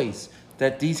a choice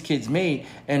that these kids made,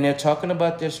 and they're talking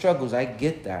about their struggles. I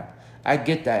get that.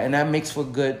 And that makes for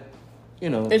good,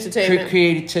 entertainment,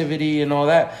 creativity and all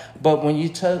that. But when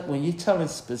you're telling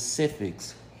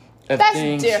specifics, that's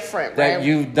things different, that right?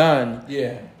 you've done.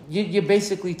 Yeah, you're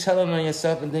basically telling on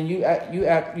yourself, and then you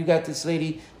got this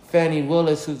lady Fannie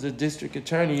Willis, who's a district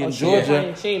attorney in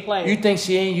Georgia. She ain't playing. You think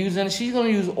she ain't using it? She's gonna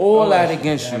use all that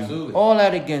against you. Absolutely. All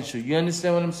that against you. You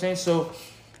understand what I'm saying? So,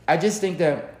 I just think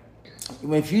that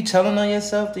if you telling on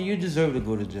yourself, then you deserve to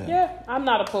go to jail. Yeah, I'm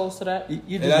not opposed to that.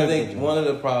 And I think one of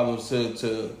the problems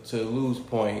to Lou's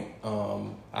point,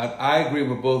 I agree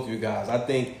with both of you guys. I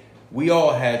think we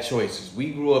all had choices.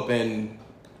 We grew up in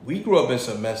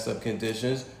some messed up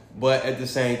conditions, but at the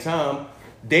same time,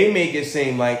 they make it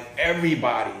seem like every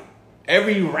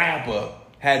rapper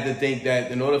had to think that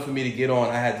in order for me to get on,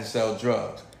 I had to sell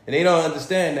drugs. And they don't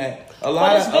understand that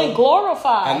but it's been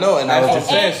glorified. I know, and that's what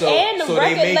I'm saying. And the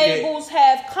record labels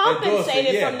have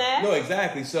compensated from that. No,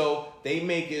 exactly. So they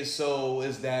make it so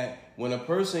is that when a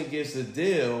person gets a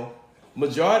deal,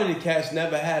 majority of the cats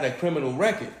never had a criminal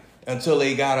record until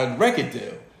they got a record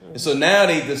deal. And so now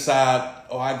they decide,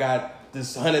 I got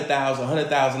this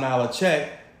 $100,000 check.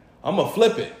 I'm gonna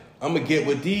flip it. I'm gonna get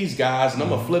with these guys, and I'm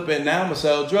gonna flip it. And now I'm gonna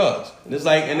sell drugs. And it's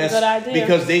like, and that's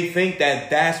because they think that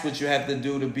that's what you have to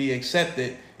do to be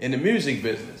accepted in the music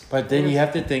business. But then you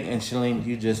have to think, and Shalene,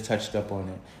 you just touched up on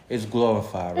it. It's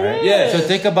glorified, right? Yeah. So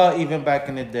think about even back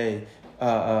in the day,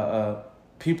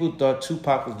 people thought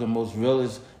Tupac was the most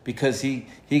realest because he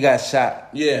got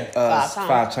shot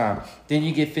 5 times. Then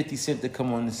you get 50 Cent to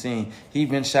come on the scene. He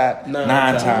been shot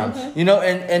 9 times.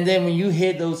 And then when you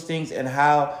hear those things and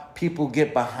how people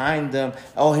get behind them,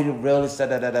 he the realest,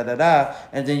 and then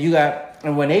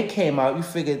and when they came out, you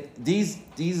figured these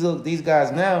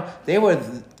guys now, they were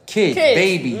kids,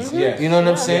 babies. Mm-hmm. Yes. You know what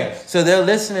I'm saying? Yes. So they're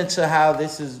listening to how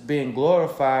this is being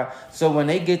glorified. So when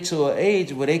they get to an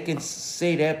age where they can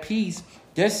say that piece,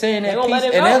 they're saying that piece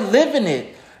and they're living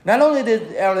it. Not only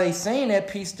are they saying that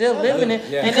piece, they're living it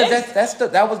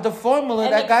because that was the formula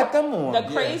that got them on. The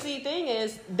crazy thing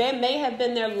is, that may have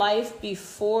been their life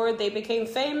before they became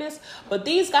famous, but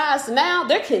these guys now,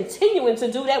 they're continuing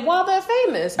to do that while they're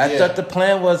famous. I thought the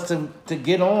plan was to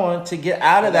get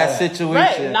out of that situation.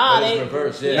 Right? Nah, they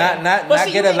reverse.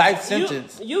 Not get a life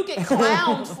sentence. You get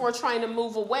clowned for trying to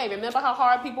move away. Remember how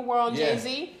hard people were on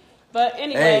Jay-Z? But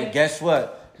anyway, hey, guess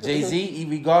what? Jay-Z,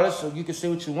 regardless, so you can say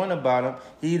what you want about him,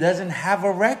 he doesn't have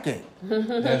a record.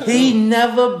 He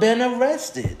never been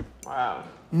arrested. Wow.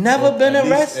 Never been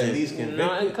arrested. At least convicted.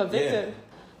 Not convicted.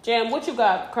 Jam, what you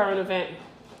got current event?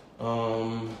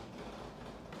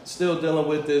 Still dealing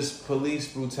with this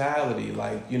police brutality.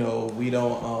 Like, you know, we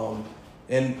don't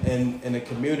in the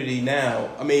community now.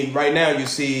 I mean, right now you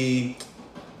see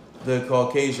the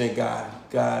Caucasian guy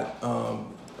got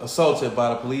assaulted by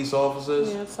the police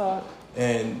officers. Yeah, I saw it.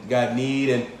 And got kneed,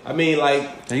 and I mean,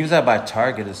 like, He was out by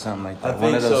Target or something like that. I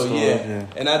think so, yeah.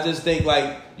 And I just think,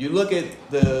 like, you look at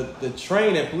the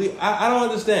training police. I don't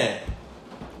understand.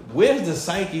 Where's the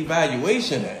psych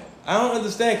evaluation at? I don't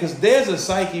understand, because there's a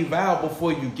psych eval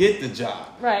before you get the job.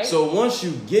 Right. So once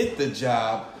you get the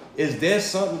job, is there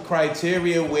some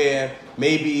criteria where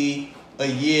maybe a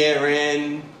year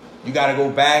in you got to go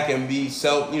back and be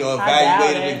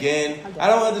evaluated again? I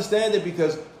don't understand it,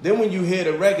 because then when you hear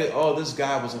the record, oh, this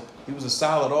guy was a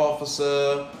solid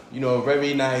officer, you know, a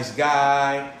very nice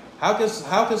guy. How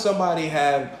can somebody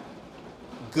have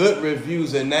good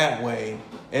reviews in that way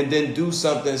and then do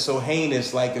something so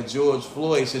heinous like a George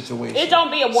Floyd situation? It don't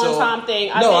be a one-time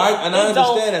thing. I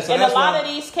understand that. So in a lot of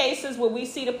these cases where we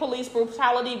see the police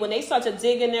brutality, when they start to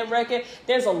dig in their record,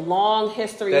 there's a long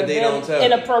history of them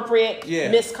inappropriate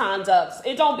misconducts.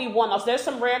 It don't be one-offs. There's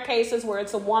some rare cases where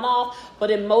it's a one-off, but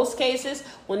in most cases,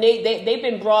 when they've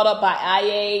been brought up by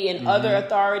IA and other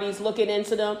authorities looking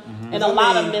into them, and a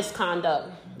lot of misconduct.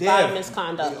 A lot of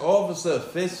misconduct. The officer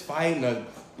fist fighting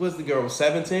was the girl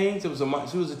 17? She was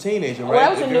a teenager, right? Well,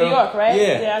 that was in New York, right?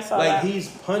 Yeah, I saw that.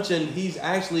 He's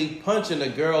actually punching a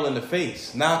girl in the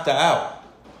face, knocked her out.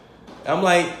 I'm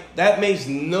like, that makes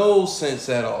no sense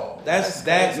at all.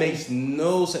 That makes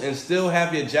no sense. And still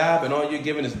have your job and all you're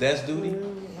giving is desk duty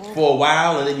for a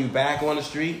while, and then you back on the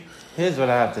street. Here's what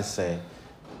I have to say.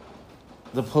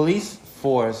 The police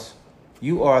force,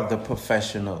 you are the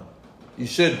professional. You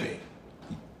should be.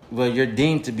 Well, you're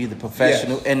deemed to be the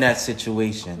professional in that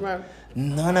situation. Right.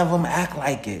 None of them act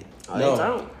like it. Oh, no. They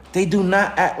don't. They do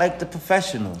not act like the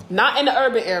professional. Not in the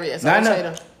urban areas.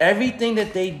 Everything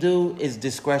that they do is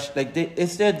discretion. Like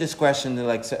it's their discretion to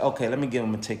like say, okay, let me give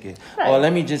them a ticket, right. or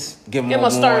let me just give them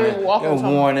a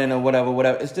warning or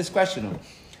whatever. It's discretional.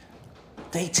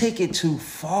 They take it too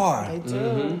far. They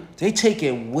do. They take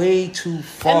it way too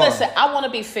far. And listen, I want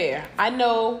to be fair. I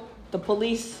know the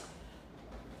police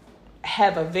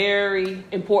have a very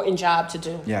important job to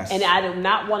do. Yes. And I do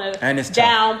not want to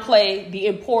downplay the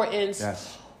importance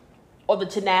or the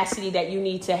tenacity that you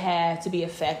need to have to be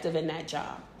effective in that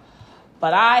job.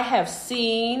 But I have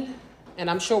seen, and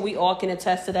I'm sure we all can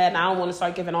attest to that, and I don't want to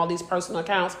start giving all these personal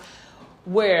accounts,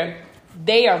 where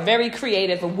they are very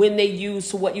creative when they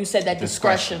use what you said, that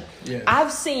discretion. Yeah.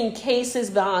 I've seen cases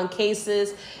beyond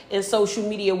cases in social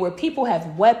media where people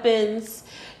have weapons.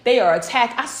 They are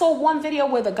attacked. I saw one video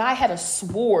where the guy had a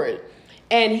sword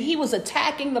and he was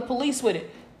attacking the police with it.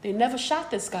 They never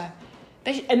shot this guy.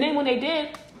 And then when they did,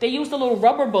 they used the little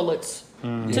rubber bullets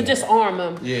to disarm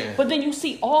him. Yeah. But then you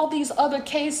see all these other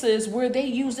cases where they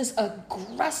use this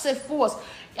aggressive force.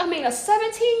 I mean, a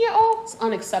 17-year-old is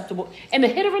unacceptable. And to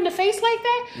hit her in the face like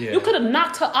that, you could have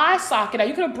knocked her eye socket out.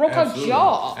 You could have broke her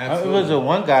jaw. Absolutely. It was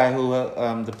one guy who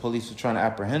the police were trying to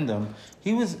apprehend him.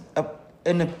 He was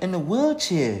in the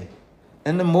wheelchair,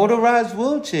 in the motorized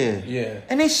wheelchair. Yeah.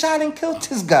 And they shot and killed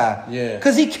this guy. Yeah.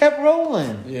 Because he kept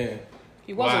rolling. Yeah.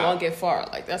 He wasn't going to get far.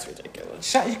 Like, that's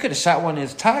ridiculous. You could have shot one of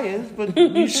his tires, but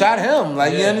you shot him.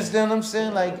 Like, you understand what I'm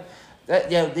saying? Like,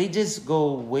 that. Yeah, they just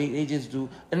go they just do.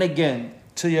 And again,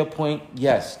 to your point,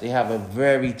 yes, they have a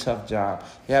very tough job.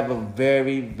 They have a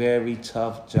very, very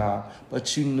tough job.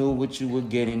 But you knew what you were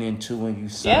getting into when you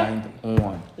signed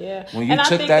on. Yeah. When you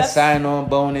took that sign-on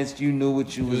bonus, you knew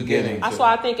what you was getting. That's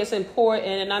why I think it's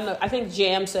important. And I think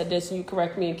Jam said this, and you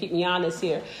correct me and keep me honest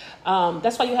here.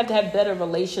 That's why you have to have better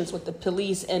relations with the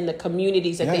police and the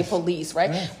communities that they police,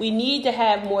 right? Yes. We need to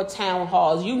have more town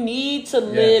halls. You need to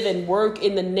live and work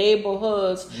in the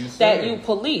neighborhoods that you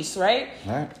police, right?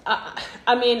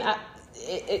 I mean,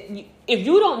 if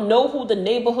you don't know who the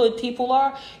neighborhood people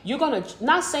are, you're gonna,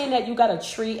 not saying that you gotta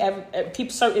treat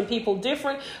certain people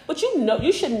different, but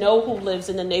you should know who lives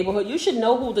in the neighborhood. You should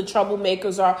know who the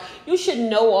troublemakers are. You should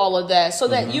know all of that so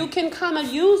that you can kind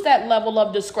of use that level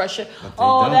of discretion.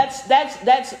 Oh,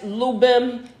 that's Lou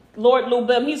Bim. Lord Lou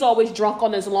Bim, he's always drunk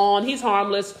on his lawn. He's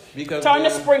harmless. Turn the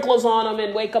sprinklers on him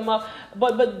and wake him up.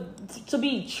 But to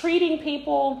be treating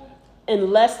people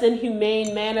in less than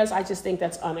humane manners, I just think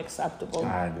that's unacceptable.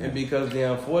 And because the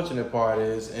unfortunate part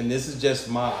is, and this is just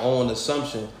my own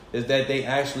assumption, is that they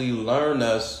actually learn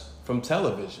us from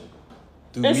television.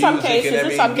 through In music some cases,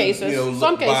 and in some everything, cases. you know,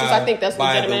 Some cases, I think that's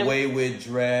by legitimate. the way we're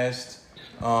dressed,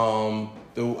 our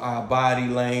body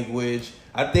language.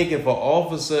 I think if an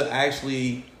officer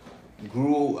actually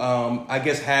grew, I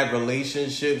guess, had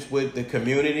relationships with the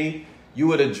community, you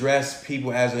would address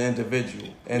people as an individual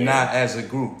and not as a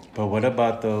group. But what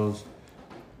about those?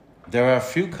 There are a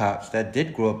few cops that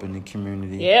did grow up in the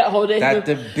community. Yeah, that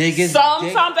the biggest.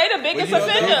 Sometimes they the biggest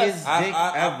offenders. Biggest dick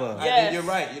ever. Yes. You're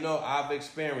right. You know, I've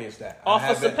experienced that.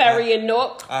 Officer Perry in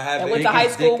Newark that went to high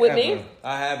school with me.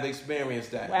 I have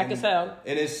experienced that. Whack as hell.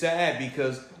 And it's sad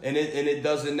because, and it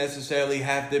doesn't necessarily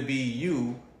have to be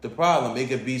you, the problem. It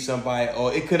could be somebody,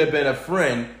 or it could have been a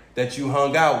friend that you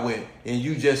hung out with and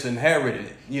you just inherited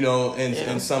it, you know,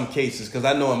 in some cases. Because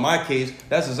I know in my case,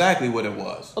 that's exactly what it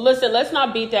was. Well, listen, let's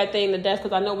not beat that thing to death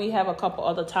because I know we have a couple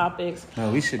other topics. No,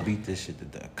 we should beat this shit to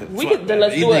death.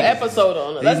 Let's do an episode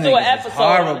on it. Let's do an episode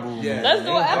on it. Yeah. Let's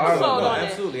do an episode on it.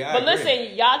 Absolutely, but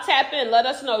listen, y'all tap in. Let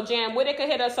us know, Jam, where they can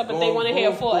hit us up if they want to hear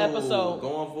a full episode.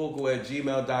 Go on vocal at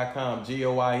gmail.com.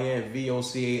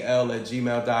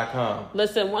 GOINVOCAL@gmail.com.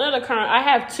 Listen, one of the current, I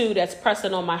have two that's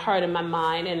pressing on my heart and my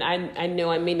mind, and I know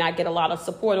I may not get a lot of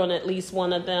support on at least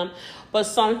one of them, but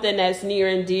something that's near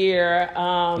and dear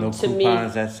to me. No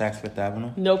coupons at Saks Fifth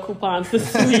Avenue? No coupons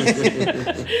this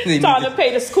week. Time to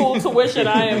pay the school tuition.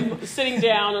 I am sitting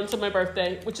down until my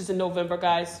birthday, which is in November,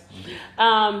 guys.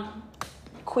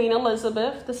 Queen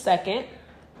Elizabeth II,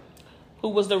 who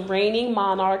was the reigning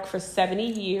monarch for 70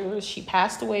 years. She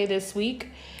passed away this week,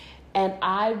 and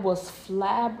I was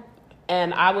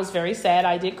and I was very sad.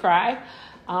 I did cry.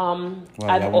 Y'all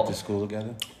went to school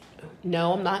together?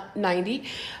 No, I'm not 90.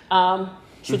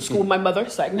 Should school my mother.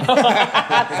 Psych, no. Psych,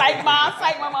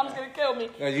 my mom's going to kill me.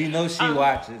 You know she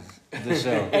watches the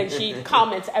show. And she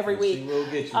comments every week. She will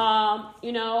get you.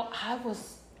 You know, I've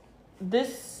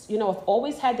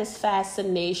always had this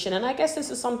fascination, and I guess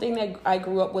this is something that I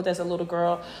grew up with as a little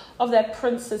girl, of that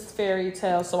princess fairy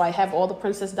tale. So I have all the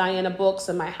Princess Diana books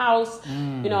in my house.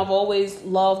 You know, I've always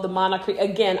loved the monarchy.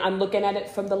 Again, I'm looking at it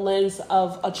from the lens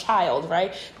of a child,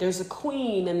 right? There's a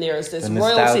queen, and there's this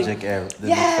royalty.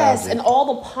 Yes, and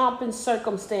all the pomp and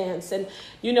circumstance. And,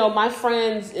 you know, my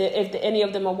friends, if any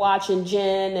of them are watching,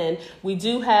 Jen, and we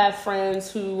do have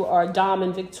friends who are Dom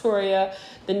and Victoria,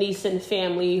 the Neeson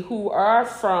family, who are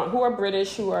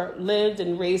British, who are lived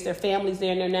and raised their families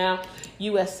there, and they're now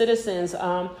U.S. citizens.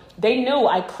 They knew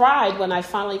I cried when I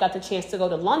finally got the chance to go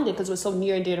to London because it was so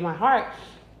near and dear to my heart.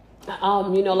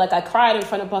 You know, like I cried in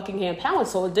front of Buckingham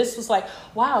Palace. So this was like,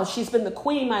 wow, she's been the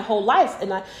queen my whole life.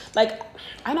 And I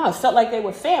felt like they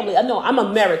were family. I know I'm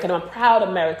American. I'm a proud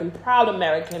American,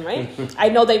 right? I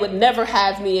know they would never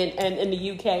have me in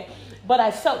the UK. But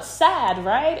I felt sad,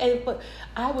 right? But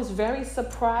I was very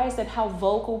surprised at how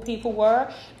vocal people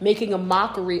were making a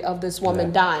mockery of this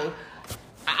woman dying.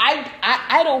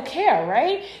 I don't care,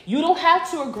 right? You don't have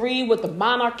to agree with the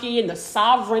monarchy and the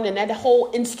sovereign and that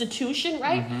whole institution,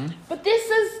 right? Mm-hmm. But this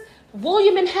is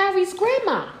William and Harry's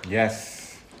grandma.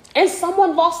 Yes. And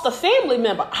someone lost a family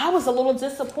member. I was a little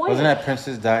disappointed. Wasn't that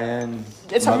Princess Diane's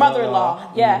It's her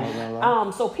mother-in-law. Yeah.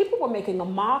 Mother-in-law? So people were making a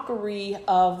mockery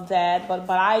of that, but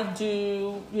I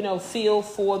do, you know, feel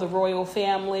for the royal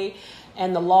family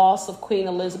and the loss of Queen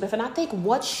Elizabeth. And I think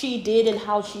what she did and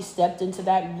how she stepped into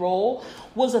that role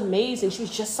was amazing. She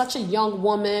was just such a young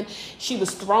woman. She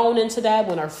was thrown into that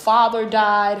when her father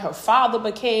died. Her father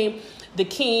became the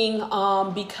king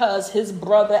because his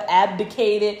brother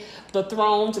abdicated the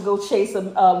throne to go chase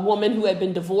a woman who had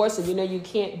been divorced, and you know you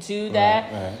can't do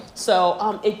that. Right.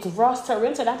 So it thrust her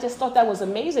into it. I just thought that was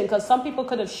amazing because some people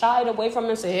could have shied away from it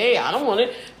and said, hey, I don't want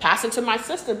it, pass it to my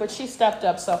sister, but she stepped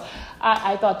up. So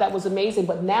I thought that was amazing.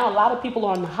 But now a lot of people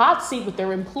are on the hot seat with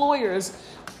their employers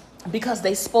because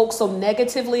they spoke so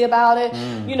negatively about it.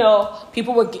 You know,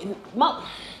 people were getting...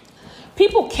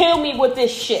 People kill me with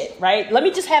this shit, right? Let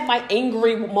me just have my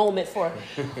angry moment for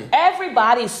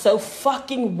everybody's so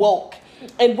fucking woke.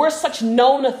 And we're such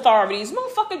known authorities.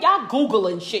 Motherfucker, y'all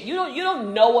Googling shit. You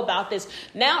don't know about this.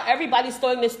 Now everybody's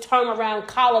throwing this term around,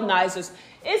 colonizers.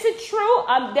 Is it true?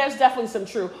 There's definitely some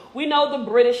truth. We know the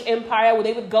British Empire, where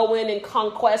they would go in and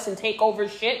conquest and take over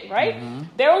shit, right? Mm-hmm.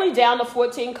 They're only down to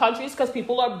 14 countries because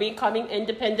people are becoming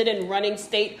independent and running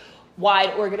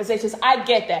state-wide organizations. I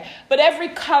get that. But every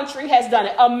country has done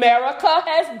it. America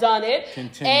has done it.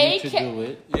 Continue to do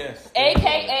it. Yes.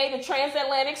 AKA the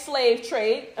transatlantic slave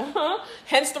trade.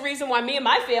 Hence the reason why me and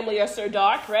my family are so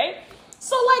dark, right?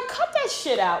 So, like, cut that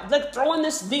shit out. Like, throwing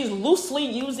these loosely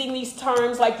using these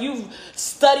terms like you've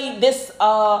studied this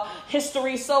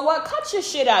history. So what? Cut your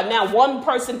shit out. Now, one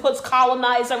person puts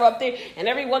colonizer up there and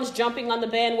everyone's jumping on the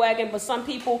bandwagon. But some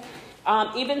people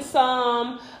Even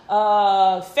some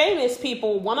famous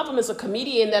people. One of them is a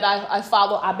comedian that I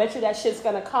follow. I bet you that shit's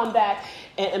gonna come back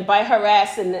and bite her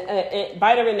ass and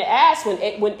bite her in the ass when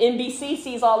NBC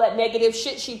sees all that negative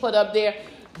shit she put up there.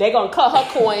 They're gonna cut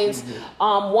her coins.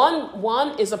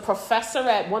 One is a professor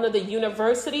at one of the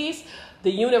universities. The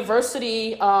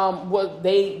university,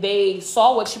 they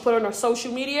saw what she put on her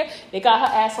social media. They got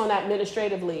her ass on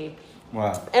administrative leave.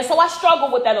 Wow. And so I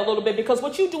struggle with that a little bit because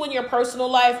what you do in your personal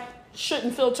life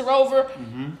shouldn't filter over.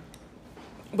 Mm-hmm.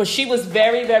 But she was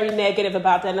very, very negative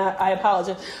about that, and I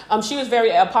apologize. She was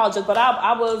very apologetic, but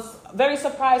I was very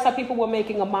surprised how people were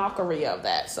making a mockery of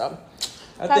that. So,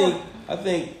 I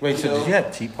think. Wait, so did you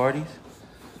have tea parties?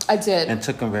 I did. And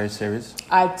took them very serious?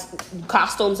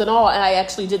 Costumes and all, and I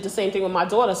actually did the same thing with my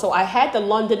daughter. So I had the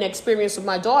London experience with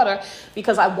my daughter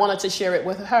because I wanted to share it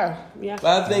with her. Yeah.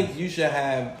 But I think you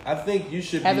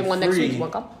should be one free. next week. You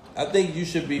want to come? I think you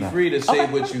should be free to say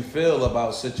what you feel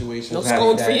about situations. No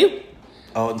scones for you.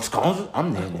 Oh, scones?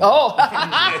 I'm there. Oh,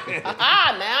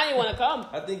 now you want to come.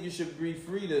 I think you should be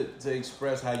free to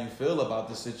express how you feel about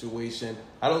the situation.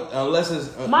 Unless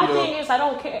it's my thing is I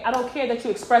don't care that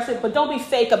you express it, but don't be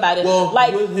fake about it. Well,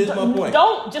 here's my point.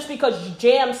 Don't just because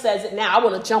Jam says it now. I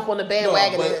want to jump on the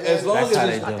bandwagon. No, but as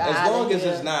long as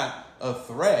it's not a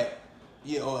threat,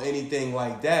 anything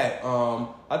like that.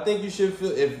 I think you should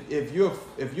feel if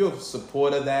you're a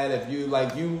supporter of that, if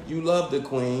you you love the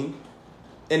Queen.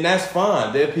 And that's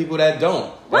fine. There are people that don't.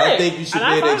 Right. I think you should be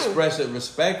able to express it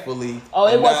respectfully. Oh,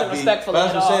 it wasn't respectful at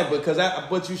all. That's what I'm saying.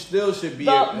 But you still should be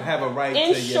able to have a right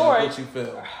to what you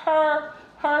feel.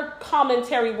 Her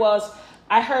commentary was,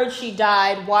 I heard she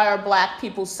died. Why are black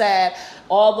people sad?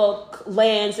 All the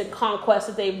lands and conquests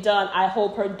that they've done. I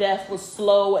hope her death was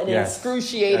slow and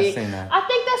excruciating. I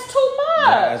think that's too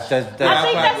much.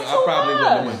 I probably wouldn't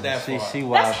have went that far.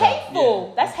 That's hateful.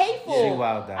 Yeah. That's hateful. She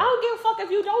wilded out. I don't give a fuck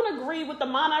if you don't agree with the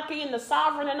monarchy and the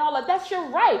sovereign and all that. That's your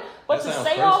right. But to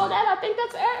say all of that, I think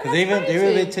that's crazy.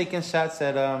 They were taking shots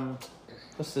at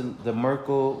what's the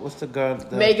Merkel? What's the girl?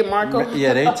 Meghan Markle.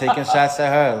 Yeah, they taking shots at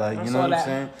her. You know what I'm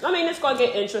saying? I mean, it's gonna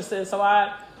get interesting. So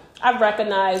I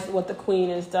recognize what the Queen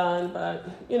has done, but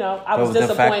I was disappointed.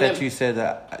 The fact that you said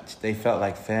that they felt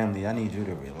like family, I need you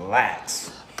to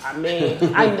relax. I mean,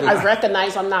 I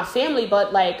recognize I'm not family,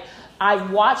 but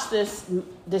I've watched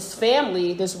this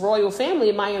family, this royal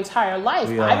family, my entire life.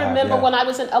 I remember when I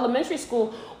was in elementary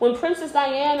school when Princess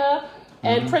Diana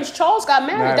and Prince Charles got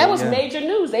married. That was major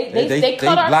news. They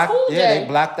cut our school day. Yeah, they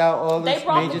blocked out all the They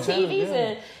brought major the TVs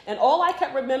in. And all I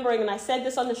kept remembering, and I said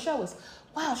this on the show, is,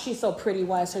 wow, she's so pretty.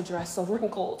 Why is her dress so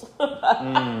wrinkled?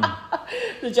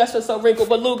 The dress was so wrinkled.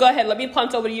 But Lou, go ahead. Let me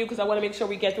punt over to you because I want to make sure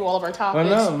we get through all of our topics.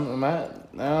 Well, no,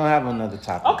 I don't have another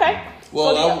topic. Okay.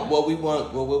 Well, what we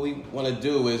want to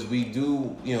do is we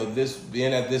do, this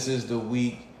being that this is the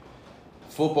week.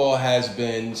 Football has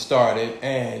been started,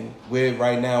 and we're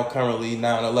right now currently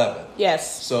 9/11.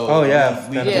 Yes. So that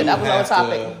was our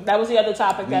topic. That was the other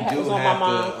topic that was on my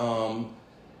mind.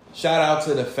 Shout out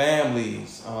to the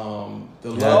families, the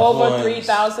loved over ones.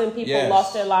 3,000 people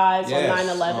lost their lives on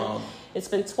 9/11. It's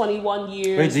been 21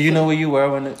 years. Wait, do you know where you were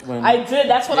when I did.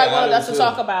 That's what I wanted us to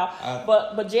talk about.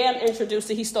 But Jam introduced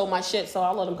it. He stole my shit, so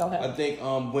I'll let him go ahead. I think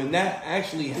when that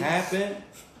actually happened,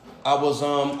 I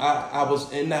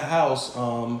was in the house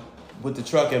with the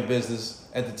trucking business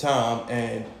at the time,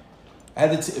 and I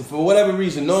had for whatever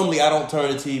reason. Normally, I don't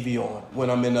turn the TV on when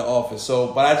I'm in the office,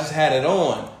 but I just had it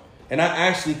on, and I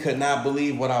actually could not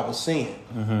believe what I was seeing,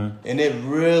 and it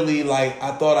really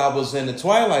I thought I was in the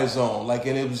Twilight Zone,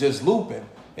 and it was just looping,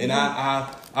 and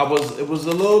it was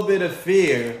a little bit of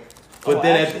fear, but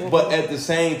but at the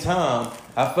same time,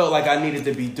 I felt like I needed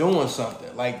to be doing something.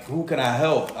 Who can I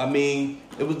help? I mean,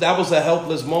 that was a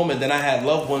helpless moment. Then I had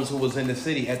loved ones who was in the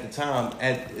city at the time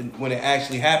when it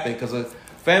actually happened, because a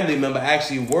family member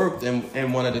actually worked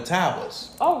in one of the towers.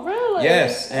 Oh, really?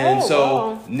 Yes. And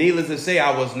needless to say,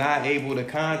 I was not able to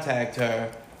contact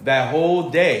her that whole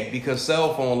day because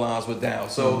cell phone lines were down.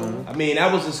 So, I mean,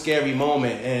 that was a scary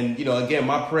moment. And, again,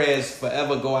 my prayers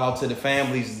forever go out to the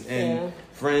families and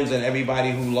friends and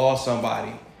everybody who lost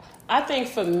somebody. I think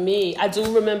for me, I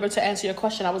do remember, to answer your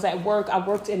question, I was at work. I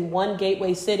worked in One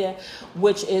Gateway City,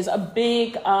 which is a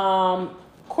big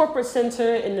corporate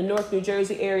center in the North New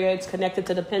Jersey area. It's connected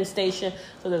to the Penn Station,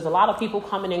 so there's a lot of people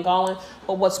coming and going.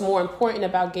 But what's more important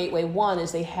about Gateway 1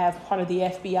 is they have part of the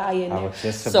FBI in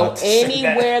there. So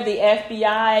anywhere the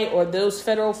FBI or those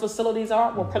federal facilities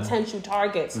are were potential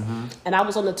targets. And I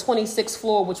was on the 26th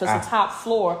floor, which was the top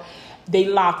floor. They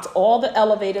locked all the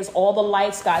elevators, all the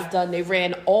lights got done. They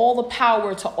ran all the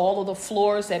power to all of the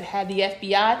floors that had the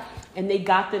FBI. and they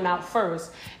got them out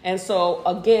first. And so,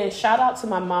 again, shout out to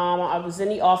my mom. I was in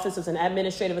the office as an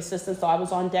administrative assistant, so I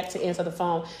was on deck to answer the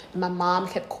phone. And my mom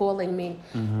kept calling me.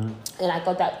 And I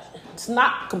thought that it's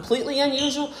not completely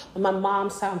unusual, but my mom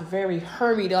sounded very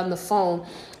hurried on the phone.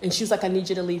 And she was like, I need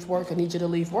you to leave work. I need you to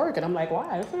leave work. And I'm like,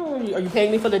 why? Are you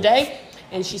paying me for the day?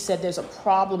 And she said, there's a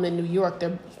problem in New York.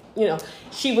 They're,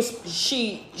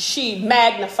 she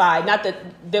magnified, not that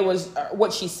there was,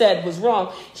 what she said was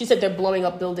wrong. She said, they're blowing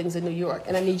up buildings in New York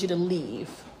and I need you to leave.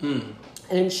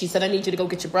 And she said, I need you to go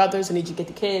get your brothers. I need you to get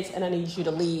the kids and I need you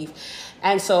to leave.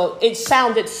 And so it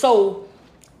sounded so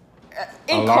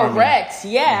incorrect.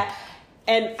 Yeah.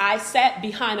 And I sat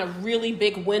behind a really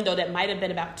big window that might have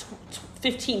been about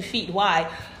 15 feet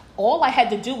wide. All I had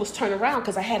to do was turn around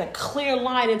because I had a clear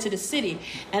line into the city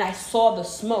and I saw the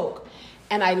smoke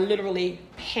and I literally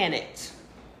panicked.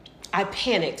 I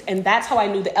panicked, and that's how I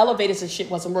knew the elevators and shit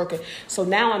wasn't working. So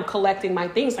now I'm collecting my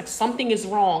things like something is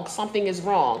wrong. Something is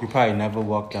wrong. You probably never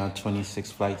walk down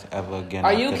 26 flights ever again.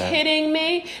 Are you kidding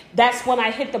me? That's when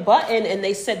I hit the button and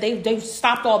they said they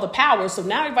stopped all the power. So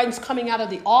now everybody's coming out of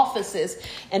the offices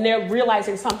and they're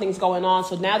realizing something's going on.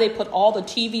 So now they put all the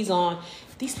TVs on.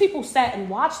 These people sat and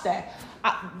watched that.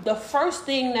 The first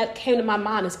thing that came to my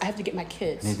mind is I have to get my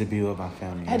kids. I need to be with my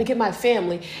family. I had to get my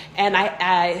family. And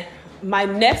my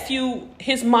nephew,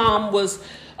 his mom was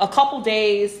a couple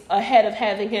days ahead of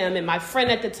having him. And my friend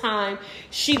at the time,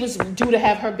 she was due to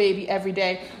have her baby every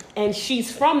day. And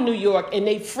she's from New York and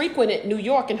they frequented New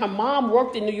York and her mom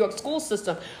worked in New York school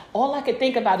system. All I could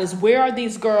think about is where are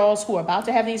these girls who are about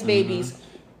to have these babies?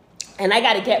 And I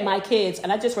got to get my kids.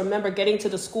 And I just remember getting to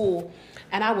the school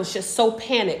and I was just so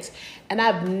panicked. And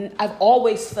I've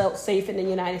always felt safe in the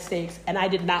United States, and I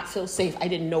did not feel safe. I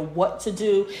didn't know what to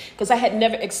do because I had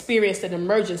never experienced an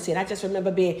emergency. And I just remember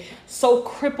being so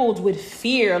crippled with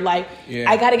fear. Like,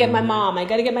 I got to get my mom. I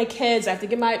got to get my kids. I have to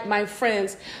get my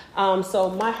friends. So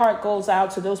my heart goes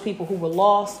out to those people who were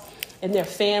lost and their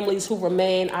families who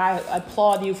remain. I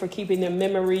applaud you for keeping their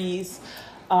memories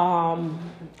alive.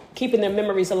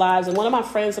 And one of my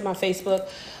friends on my Facebook,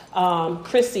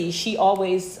 Chrissy, she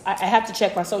always, I have to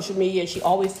check my social media. She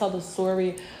always tells the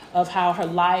story of how her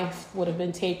life would have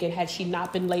been taken had she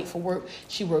not been late for work.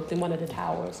 She worked in one of the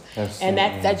towers.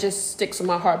 That just sticks in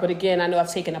my heart. But again, I know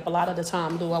I've taken up a lot of the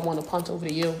time. Lou, I want to punt over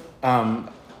to you.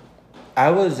 I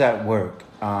was at work.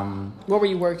 Where were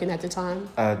you working at the time?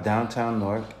 Downtown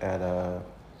Newark at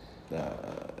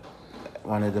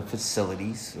one of the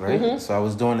facilities, right? So I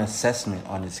was doing an assessment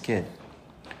on this kid.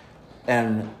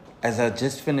 And as I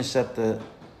just finished up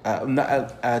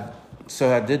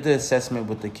so I did the assessment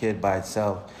with the kid by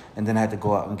itself, and then I had to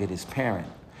go out and get his parent.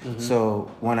 So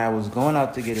when I was going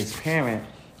out to get his parent,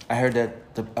 I heard that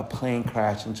a plane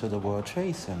crashed into the World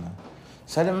Trade Center.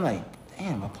 So I'm like,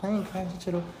 damn, a plane crashed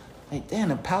into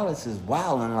the palace is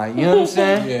wilding, like, you know what I'm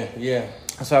saying? Yeah.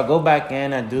 So I go back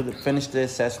in, finish the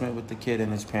assessment with the kid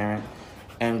and his parent,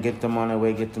 and get them on their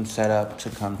way, get them set up to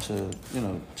come to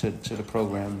the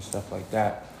program and stuff like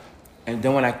that. And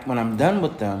then when I'm done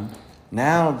with them,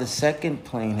 now the second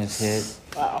plane has hit.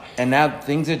 Wow. And now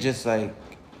things are just like,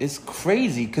 it's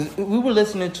crazy because we were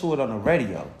listening to it on the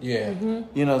radio. Yeah.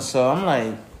 So I'm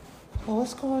like, oh,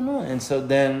 what's going on? And so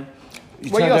then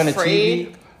Were you on afraid?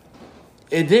 The TV.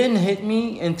 It didn't hit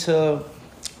me until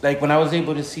like when I was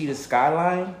able to see the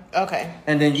skyline. Okay.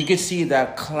 And then you could see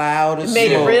that cloud of It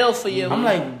made smoke. it real for you. I'm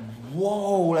like,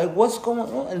 whoa, like what's going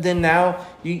on? And then now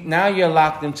you're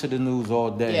locked into the news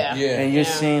all day. Yeah. And you're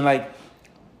seeing like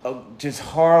just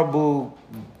horrible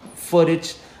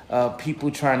footage of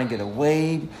people trying to get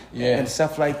away and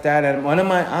stuff like that. And one of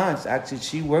my aunts, actually,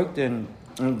 she worked and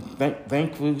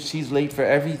thankfully she's late for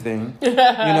everything,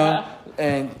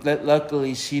 and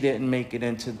luckily she didn't make it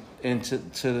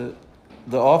into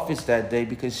the office that day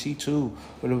because she too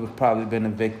would have probably been a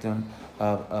victim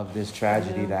of this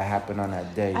tragedy that happened on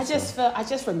that day. I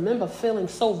just remember feeling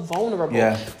so vulnerable.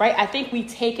 Yeah. Right? I think we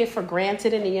take it for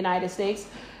granted in the United States,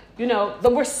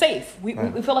 that we're safe. We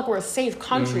feel like we're a safe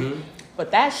country.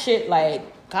 But that shit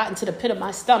like got into the pit of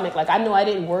my stomach. Like I know I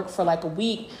didn't work for like a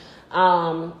week.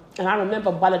 And I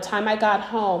remember by the time I got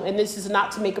home, and this is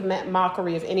not to make a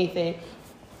mockery of anything,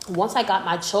 once I got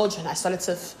my children, I started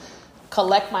to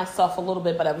collect myself a little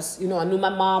bit, but I was, I knew my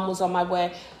mom was on my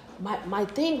way. My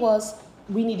thing was,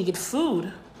 we need to get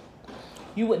food.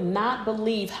 You would not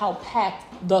believe how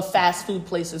packed the fast food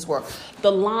places were.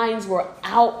 The lines were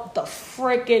out the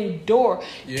freaking door.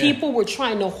 Yeah. People were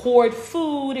trying to hoard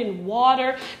food and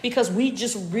water because we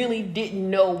just really didn't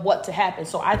know what to happen.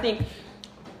 So I think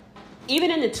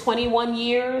even in the 21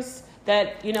 years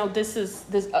that, you know, this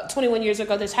 21 years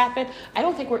ago this happened, I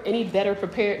don't think we're any better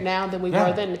prepared now than we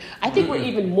were then. I think we're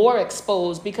even more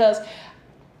exposed because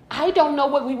I don't know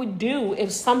what we would do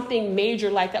if something major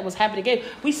like that was happening again.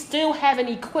 We still haven't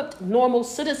equipped normal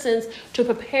citizens to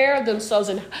prepare themselves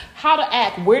and how to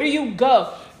act. Where do you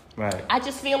go? Right. I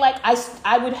just feel like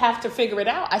I would have to figure it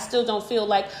out. I still don't feel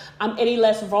like I'm any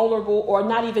less vulnerable or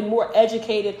not even more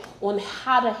educated on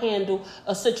how to handle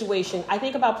a situation. I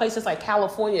think about places like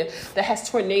California that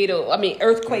has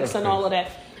earthquakes and all of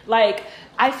that. Like,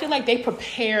 I feel like they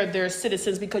prepare their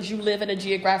citizens because you live in a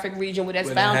geographic region where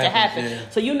that's bound to happen. Yeah.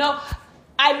 So, you know,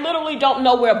 I literally don't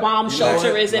know where a bomb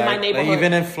shelter is in my neighborhood. Like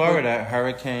even in Florida,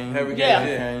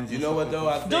 hurricanes. You know what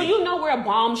though? Do you know where a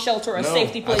bomb shelter or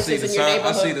safety place is in your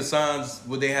neighborhood? I see the signs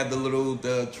where they have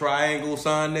the triangle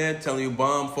sign there telling you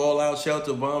bomb fallout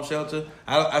shelter, bomb shelter.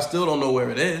 I still don't know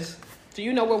where it is. Do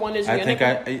you know where one is in your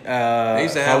neighborhood?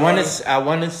 I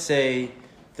want to say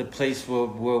the place where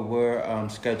we're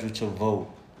scheduled to vote.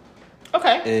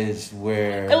 Okay. Is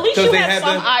where at least you have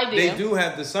some idea. They do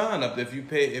have the sign up. If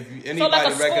anybody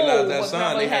recognize that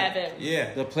sign, they have it.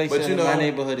 Yeah. The place in my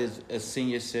neighborhood is a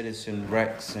senior citizen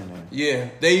rec center. Yeah,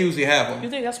 they usually have them. You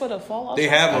think that's where the fallout? They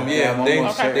have them. Yeah,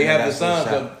 they have the signs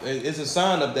up. It's a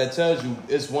sign up that tells you.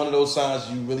 It's one of those signs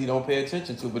you really don't pay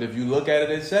attention to, but if you look at it,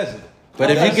 it says it.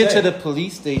 But if you get to the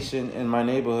police station in my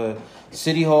neighborhood,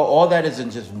 City Hall, all that is in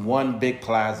just one big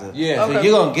plaza. Yeah. So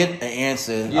you're going to get an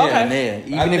answer in there.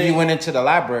 Even if you went into the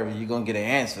library, you're going to get an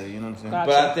answer. You know what I'm saying? Gotcha.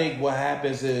 But I think what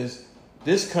happens is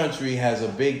this country has a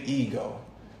big ego.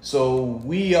 So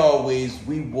we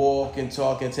walk and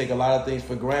talk and take a lot of things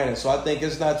for granted. So I think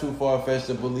it's not too far-fetched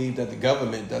to believe that the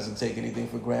government doesn't take anything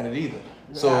for granted either.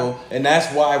 So, and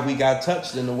that's why we got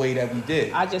touched in the way that we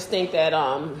did. I just think that,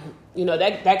 you know,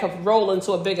 that could roll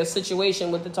into a bigger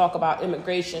situation with the talk about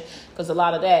immigration, because a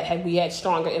lot of that, had we had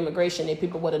stronger immigration, then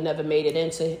people would have never made it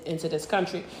into this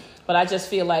country. But I just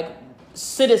feel like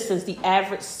citizens, the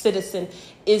average citizen,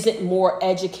 isn't more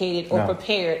educated or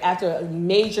prepared after a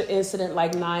major incident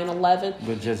like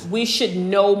 9/11. We should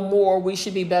know more. We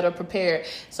should be better prepared.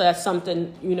 So that's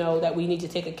something, you know, that we need to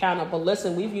take account of. But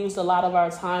listen, we've used a lot of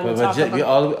our time.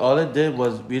 All it did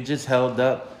was we just held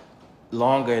up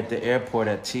longer at the airport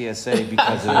at TSA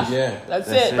because of that's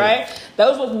it, right?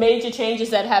 Those were major changes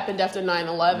that happened after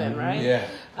 9/11, right? Yeah.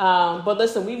 But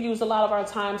listen, we've used a lot of our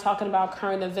time talking about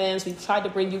current events. We've tried to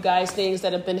bring you guys things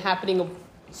that have been happening over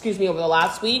the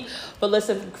last week. But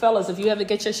listen, fellas, if you ever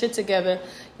get your shit together,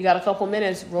 you got a couple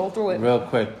minutes, roll through it. Real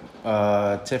quick,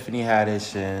 Tiffany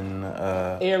Haddish and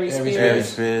Aries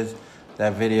Spears.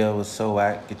 That video was so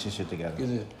whack. Get your shit together.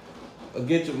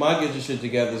 Get your shit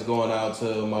together is going out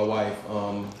to my wife.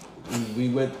 We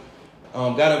went,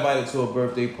 got invited to a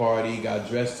birthday party, got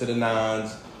dressed to the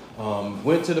nines,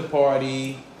 went to the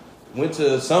party, went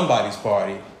to somebody's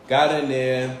party, got in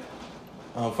there.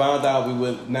 Found out we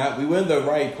were in the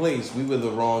right place. We were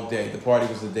the wrong day. The party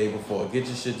was the day before. Get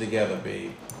your shit together,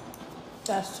 babe.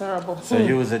 That's terrible. So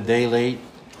you was a day late?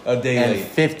 A day late.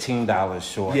 $15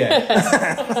 short.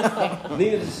 Yeah.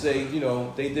 Needless to say, you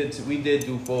know, we did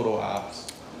do photo ops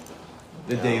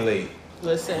the day late.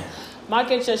 Listen, my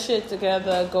get your shit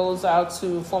together goes out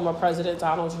to former President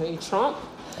Donald J. Trump.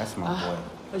 That's my boy.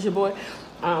 That's your boy.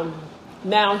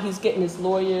 Now he's getting his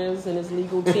lawyers and his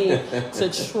legal team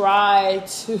to try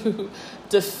to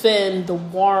defend the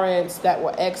warrants that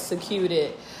were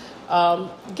executed.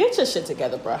 Get your shit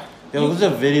together, bro. There was a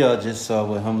video I just saw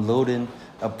with him loading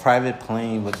a private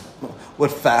plane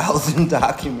with files and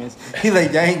documents. He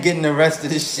like, I ain't getting the rest of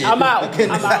this shit. I'm out.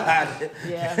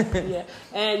 Yeah.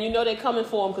 And you know they're coming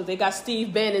for him because they got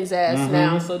Steve Bannon's ass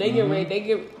now. So they get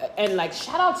ready. And like,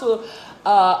 shout out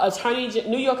to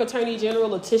New York Attorney General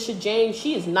Letitia James.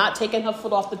 She is not taking her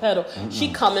foot off the pedal.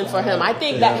 She coming for him. I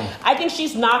think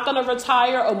she's not going to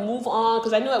retire or move on,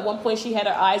 because I know at one point she had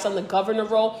her eyes on the governor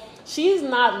role. She's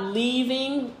not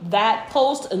leaving that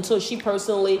post until she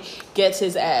personally gets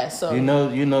his ass. So you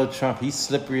know Trump, he's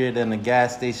slipperier than a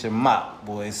gas station mop,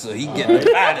 boy. So he getting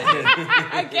out of here.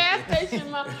 A gas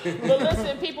station mop. But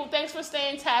listen, people, thanks for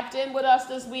staying tapped in with us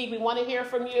this week. We want to hear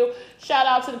from you. Shout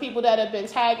out to the people that have been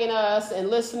tagging us and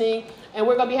listening. And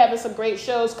we're going to be having some great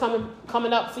shows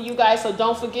coming up for you guys. So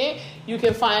don't forget, you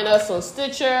can find us on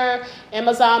Stitcher,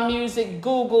 Amazon Music,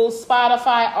 Google,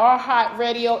 Spotify,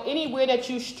 iHeartRadio, anywhere that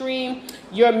you stream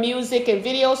your music and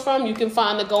videos from. You can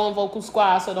find the Going Vocal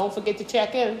Squad. So don't forget to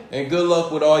check in. And good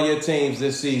luck with all your teams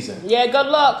this season. Yeah, good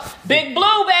luck. Big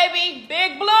Blue, baby.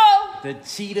 Big Blue. The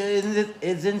cheetah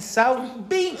is in South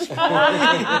Beach. Come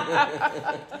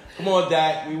on,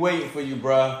 Dak. We waiting for you,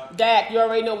 bruh. Dak, you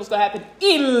already know what's going to happen.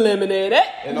 Eliminate it.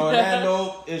 And on that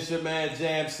note, it's your man,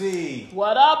 Jam C.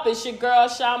 What up? It's your girl,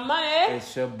 Sha Money.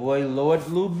 It's your boy, Lord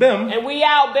Lou Bim. And we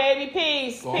out, baby.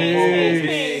 Peace. Peace. Peace.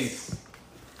 Peace.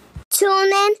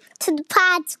 Tune in to the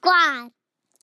Pod Squad.